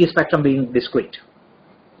energy spectrum being discrete.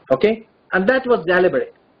 Okay? And that was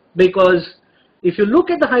deliberate, because if you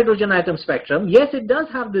look at the hydrogen atom spectrum, yes, it does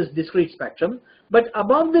have this discrete spectrum, but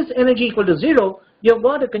above this energy equal to 0, you've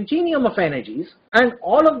got a continuum of energies, and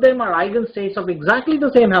all of them are eigenstates of exactly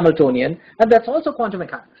the same Hamiltonian, and that's also quantum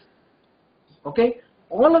mechanics. Okay?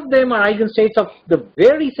 all of them are eigenstates of the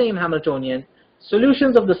very same Hamiltonian,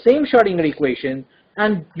 solutions of the same Schrodinger equation,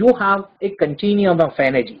 and you have a continuum of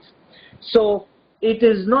energies. So it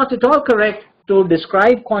is not at all correct to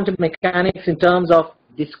describe quantum mechanics in terms of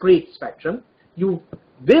discrete spectrum. You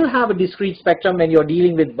will have a discrete spectrum when you're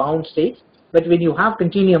dealing with bound states, but when you have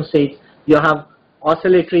continuum states, you have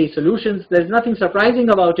oscillatory solutions. There's nothing surprising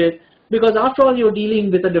about it, because after all, you're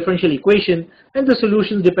dealing with a differential equation, and the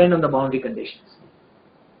solutions depend on the boundary conditions.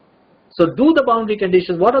 So do the boundary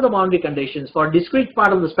conditions. What are the boundary conditions? For a discrete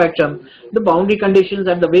part of the spectrum, the boundary conditions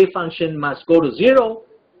and the wave function must go to 0,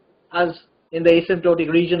 as in the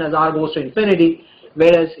asymptotic region as r goes to infinity,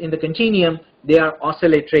 whereas in the continuum, they are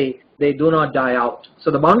oscillatory. They do not die out.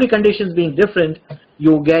 So the boundary conditions being different,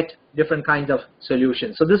 you get different kinds of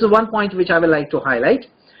solutions. So this is one point which I would like to highlight.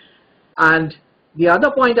 And the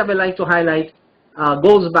other point I would like to highlight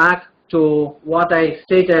goes back to what I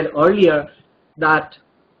stated earlier, that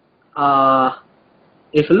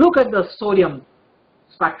if you look at the sodium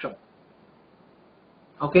spectrum,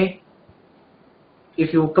 okay,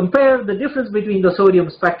 if you compare the difference between the sodium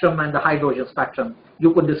spectrum and the hydrogen spectrum,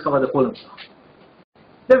 you could discover the Coulomb's law.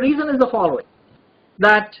 The reason is the following,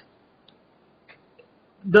 that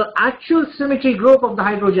the actual symmetry group of the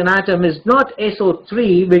hydrogen atom is not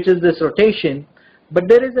SO3, which is this rotation, but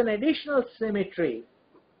there is an additional symmetry,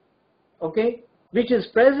 okay, which is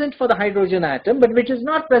present for the hydrogen atom, but which is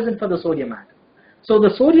not present for the sodium atom. So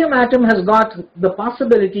the sodium atom has got the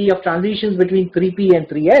possibility of transitions between 3p and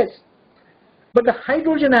 3s, but the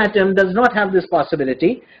hydrogen atom does not have this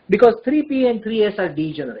possibility, because 3p and 3s are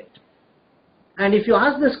degenerate. And if you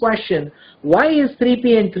ask this question, why is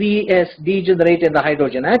 3p and 3s degenerate in the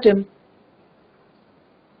hydrogen atom,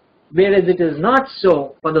 whereas it is not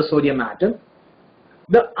so for the sodium atom?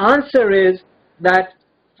 The answer is that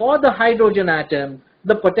for the hydrogen atom,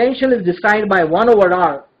 the potential is described by 1 over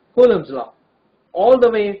r, Coulomb's law, all the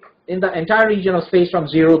way in the entire region of space from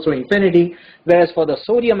 0 through infinity, whereas for the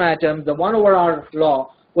sodium atom, the 1 over r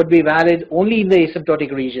law would be valid only in the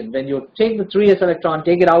asymptotic region. When you take the 3s electron,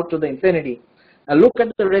 take it out to the infinity, and look at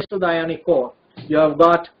the rest of the ionic core, you have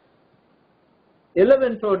got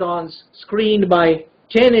 11 protons screened by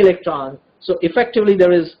 10 electrons. So effectively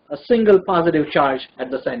there is a single positive charge at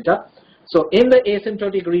the center. So in the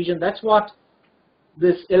asymptotic region, that's what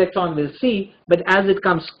this electron will see, but as it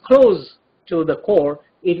comes close to the core,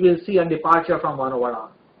 it will see a departure from 1 over r.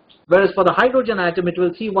 Whereas for the hydrogen atom, it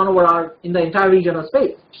will see 1 over r in the entire region of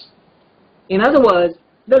space. In other words,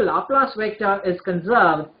 the Laplace vector is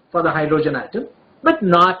conserved for the hydrogen atom, but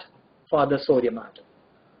not for the sodium atom.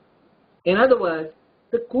 In other words,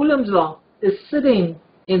 the Coulomb's law is sitting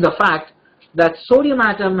in the fact that sodium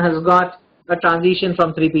atom has got a transition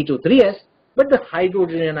from 3p to 3s, but the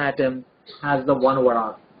hydrogen atom has the 1 over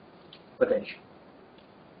r potential.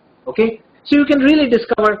 Okay, so you can really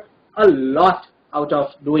discover a lot out of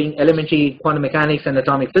doing elementary quantum mechanics and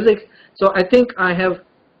atomic physics. So I think I have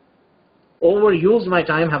overused my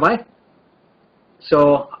time, have I?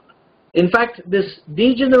 So in fact, this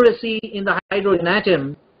degeneracy in the hydrogen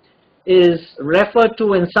atom is referred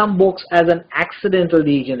to in some books as an accidental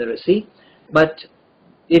degeneracy, but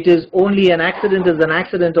it is only an accident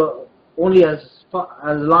only as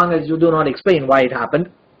long as you do not explain why it happened.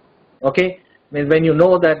 Okay, I mean, when you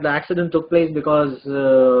know that the accident took place because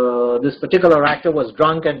this particular actor was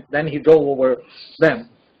drunk and then he drove over them,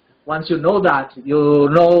 once you know that,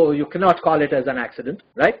 you cannot call it as an accident,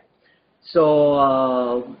 right?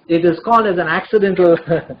 So it is called as an accidental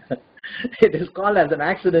it is called as an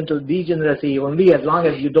accidental degeneracy only as long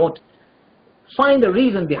as you don't find a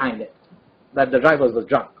reason behind it, that the driver was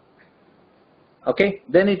drunk. Okay,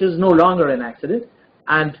 then it is no longer an accident.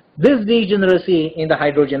 And this degeneracy in the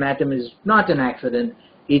hydrogen atom is not an accident.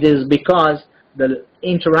 It is because the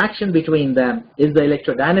interaction between them is the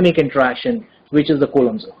electrodynamic interaction, which is the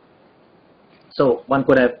Coulomb's law. So one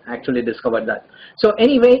could have actually discovered that. So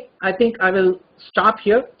anyway, I think I will stop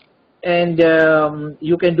here, and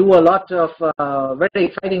you can do a lot of very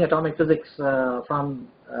exciting atomic physics from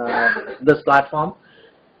this platform.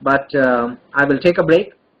 But I will take a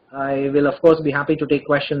break. I will of course be happy to take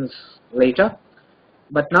questions later.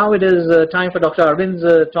 But now it is time for Dr.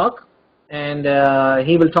 Arvind's talk, and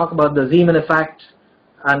he will talk about the Zeeman effect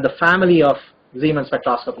and the family of Zeeman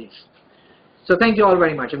spectroscopies. So thank you all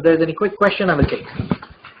very much. If there is any quick question, I will take.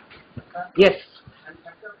 Yes.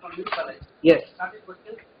 Yes.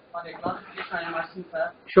 For a classification I am asking,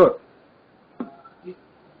 sir. Sure. If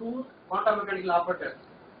two quantum mechanical operators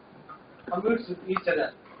commute with each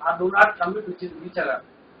other or do not commute with each other.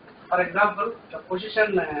 For example, the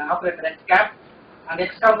position operator x cap and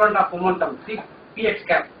x component of momentum px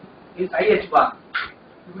cap is IH bar.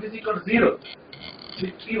 if it is equal to 0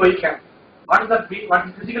 with 3 y cap. What is that mean? What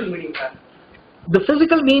is physical meaning, sir? The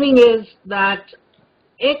physical meaning is that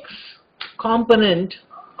x component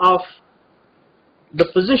of the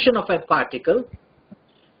position of a particle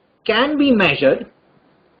can be measured.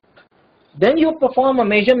 Then you perform a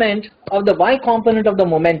measurement of the y component of the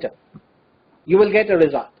momentum. You will get a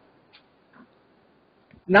result.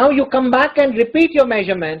 Now you come back and repeat your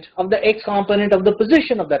measurement of the x component of the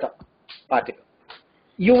position of that particle.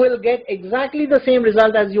 You will get exactly the same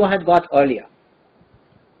result as you had got earlier,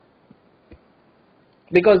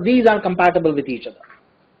 because these are compatible with each other.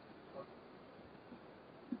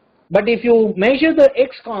 But if you measure the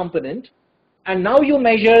x component and now you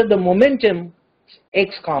measure the momentum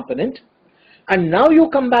x component and now you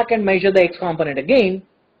come back and measure the x component again,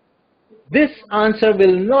 this answer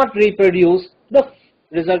will not reproduce the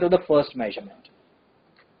result of the first measurement,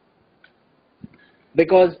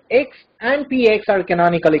 because x and px are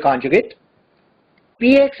canonically conjugate.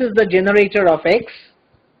 Px is the generator of x,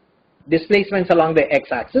 displacements along the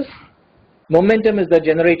x-axis. Momentum is the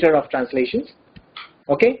generator of translations.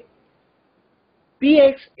 Okay?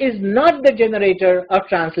 Px is not the generator of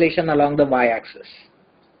translation along the y-axis.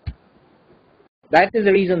 That is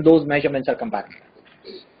the reason those measurements are compatible.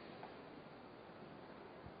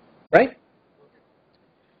 Right?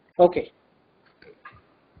 Okay.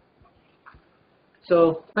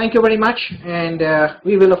 So thank you very much, and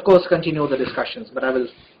we will of course continue the discussions, but I will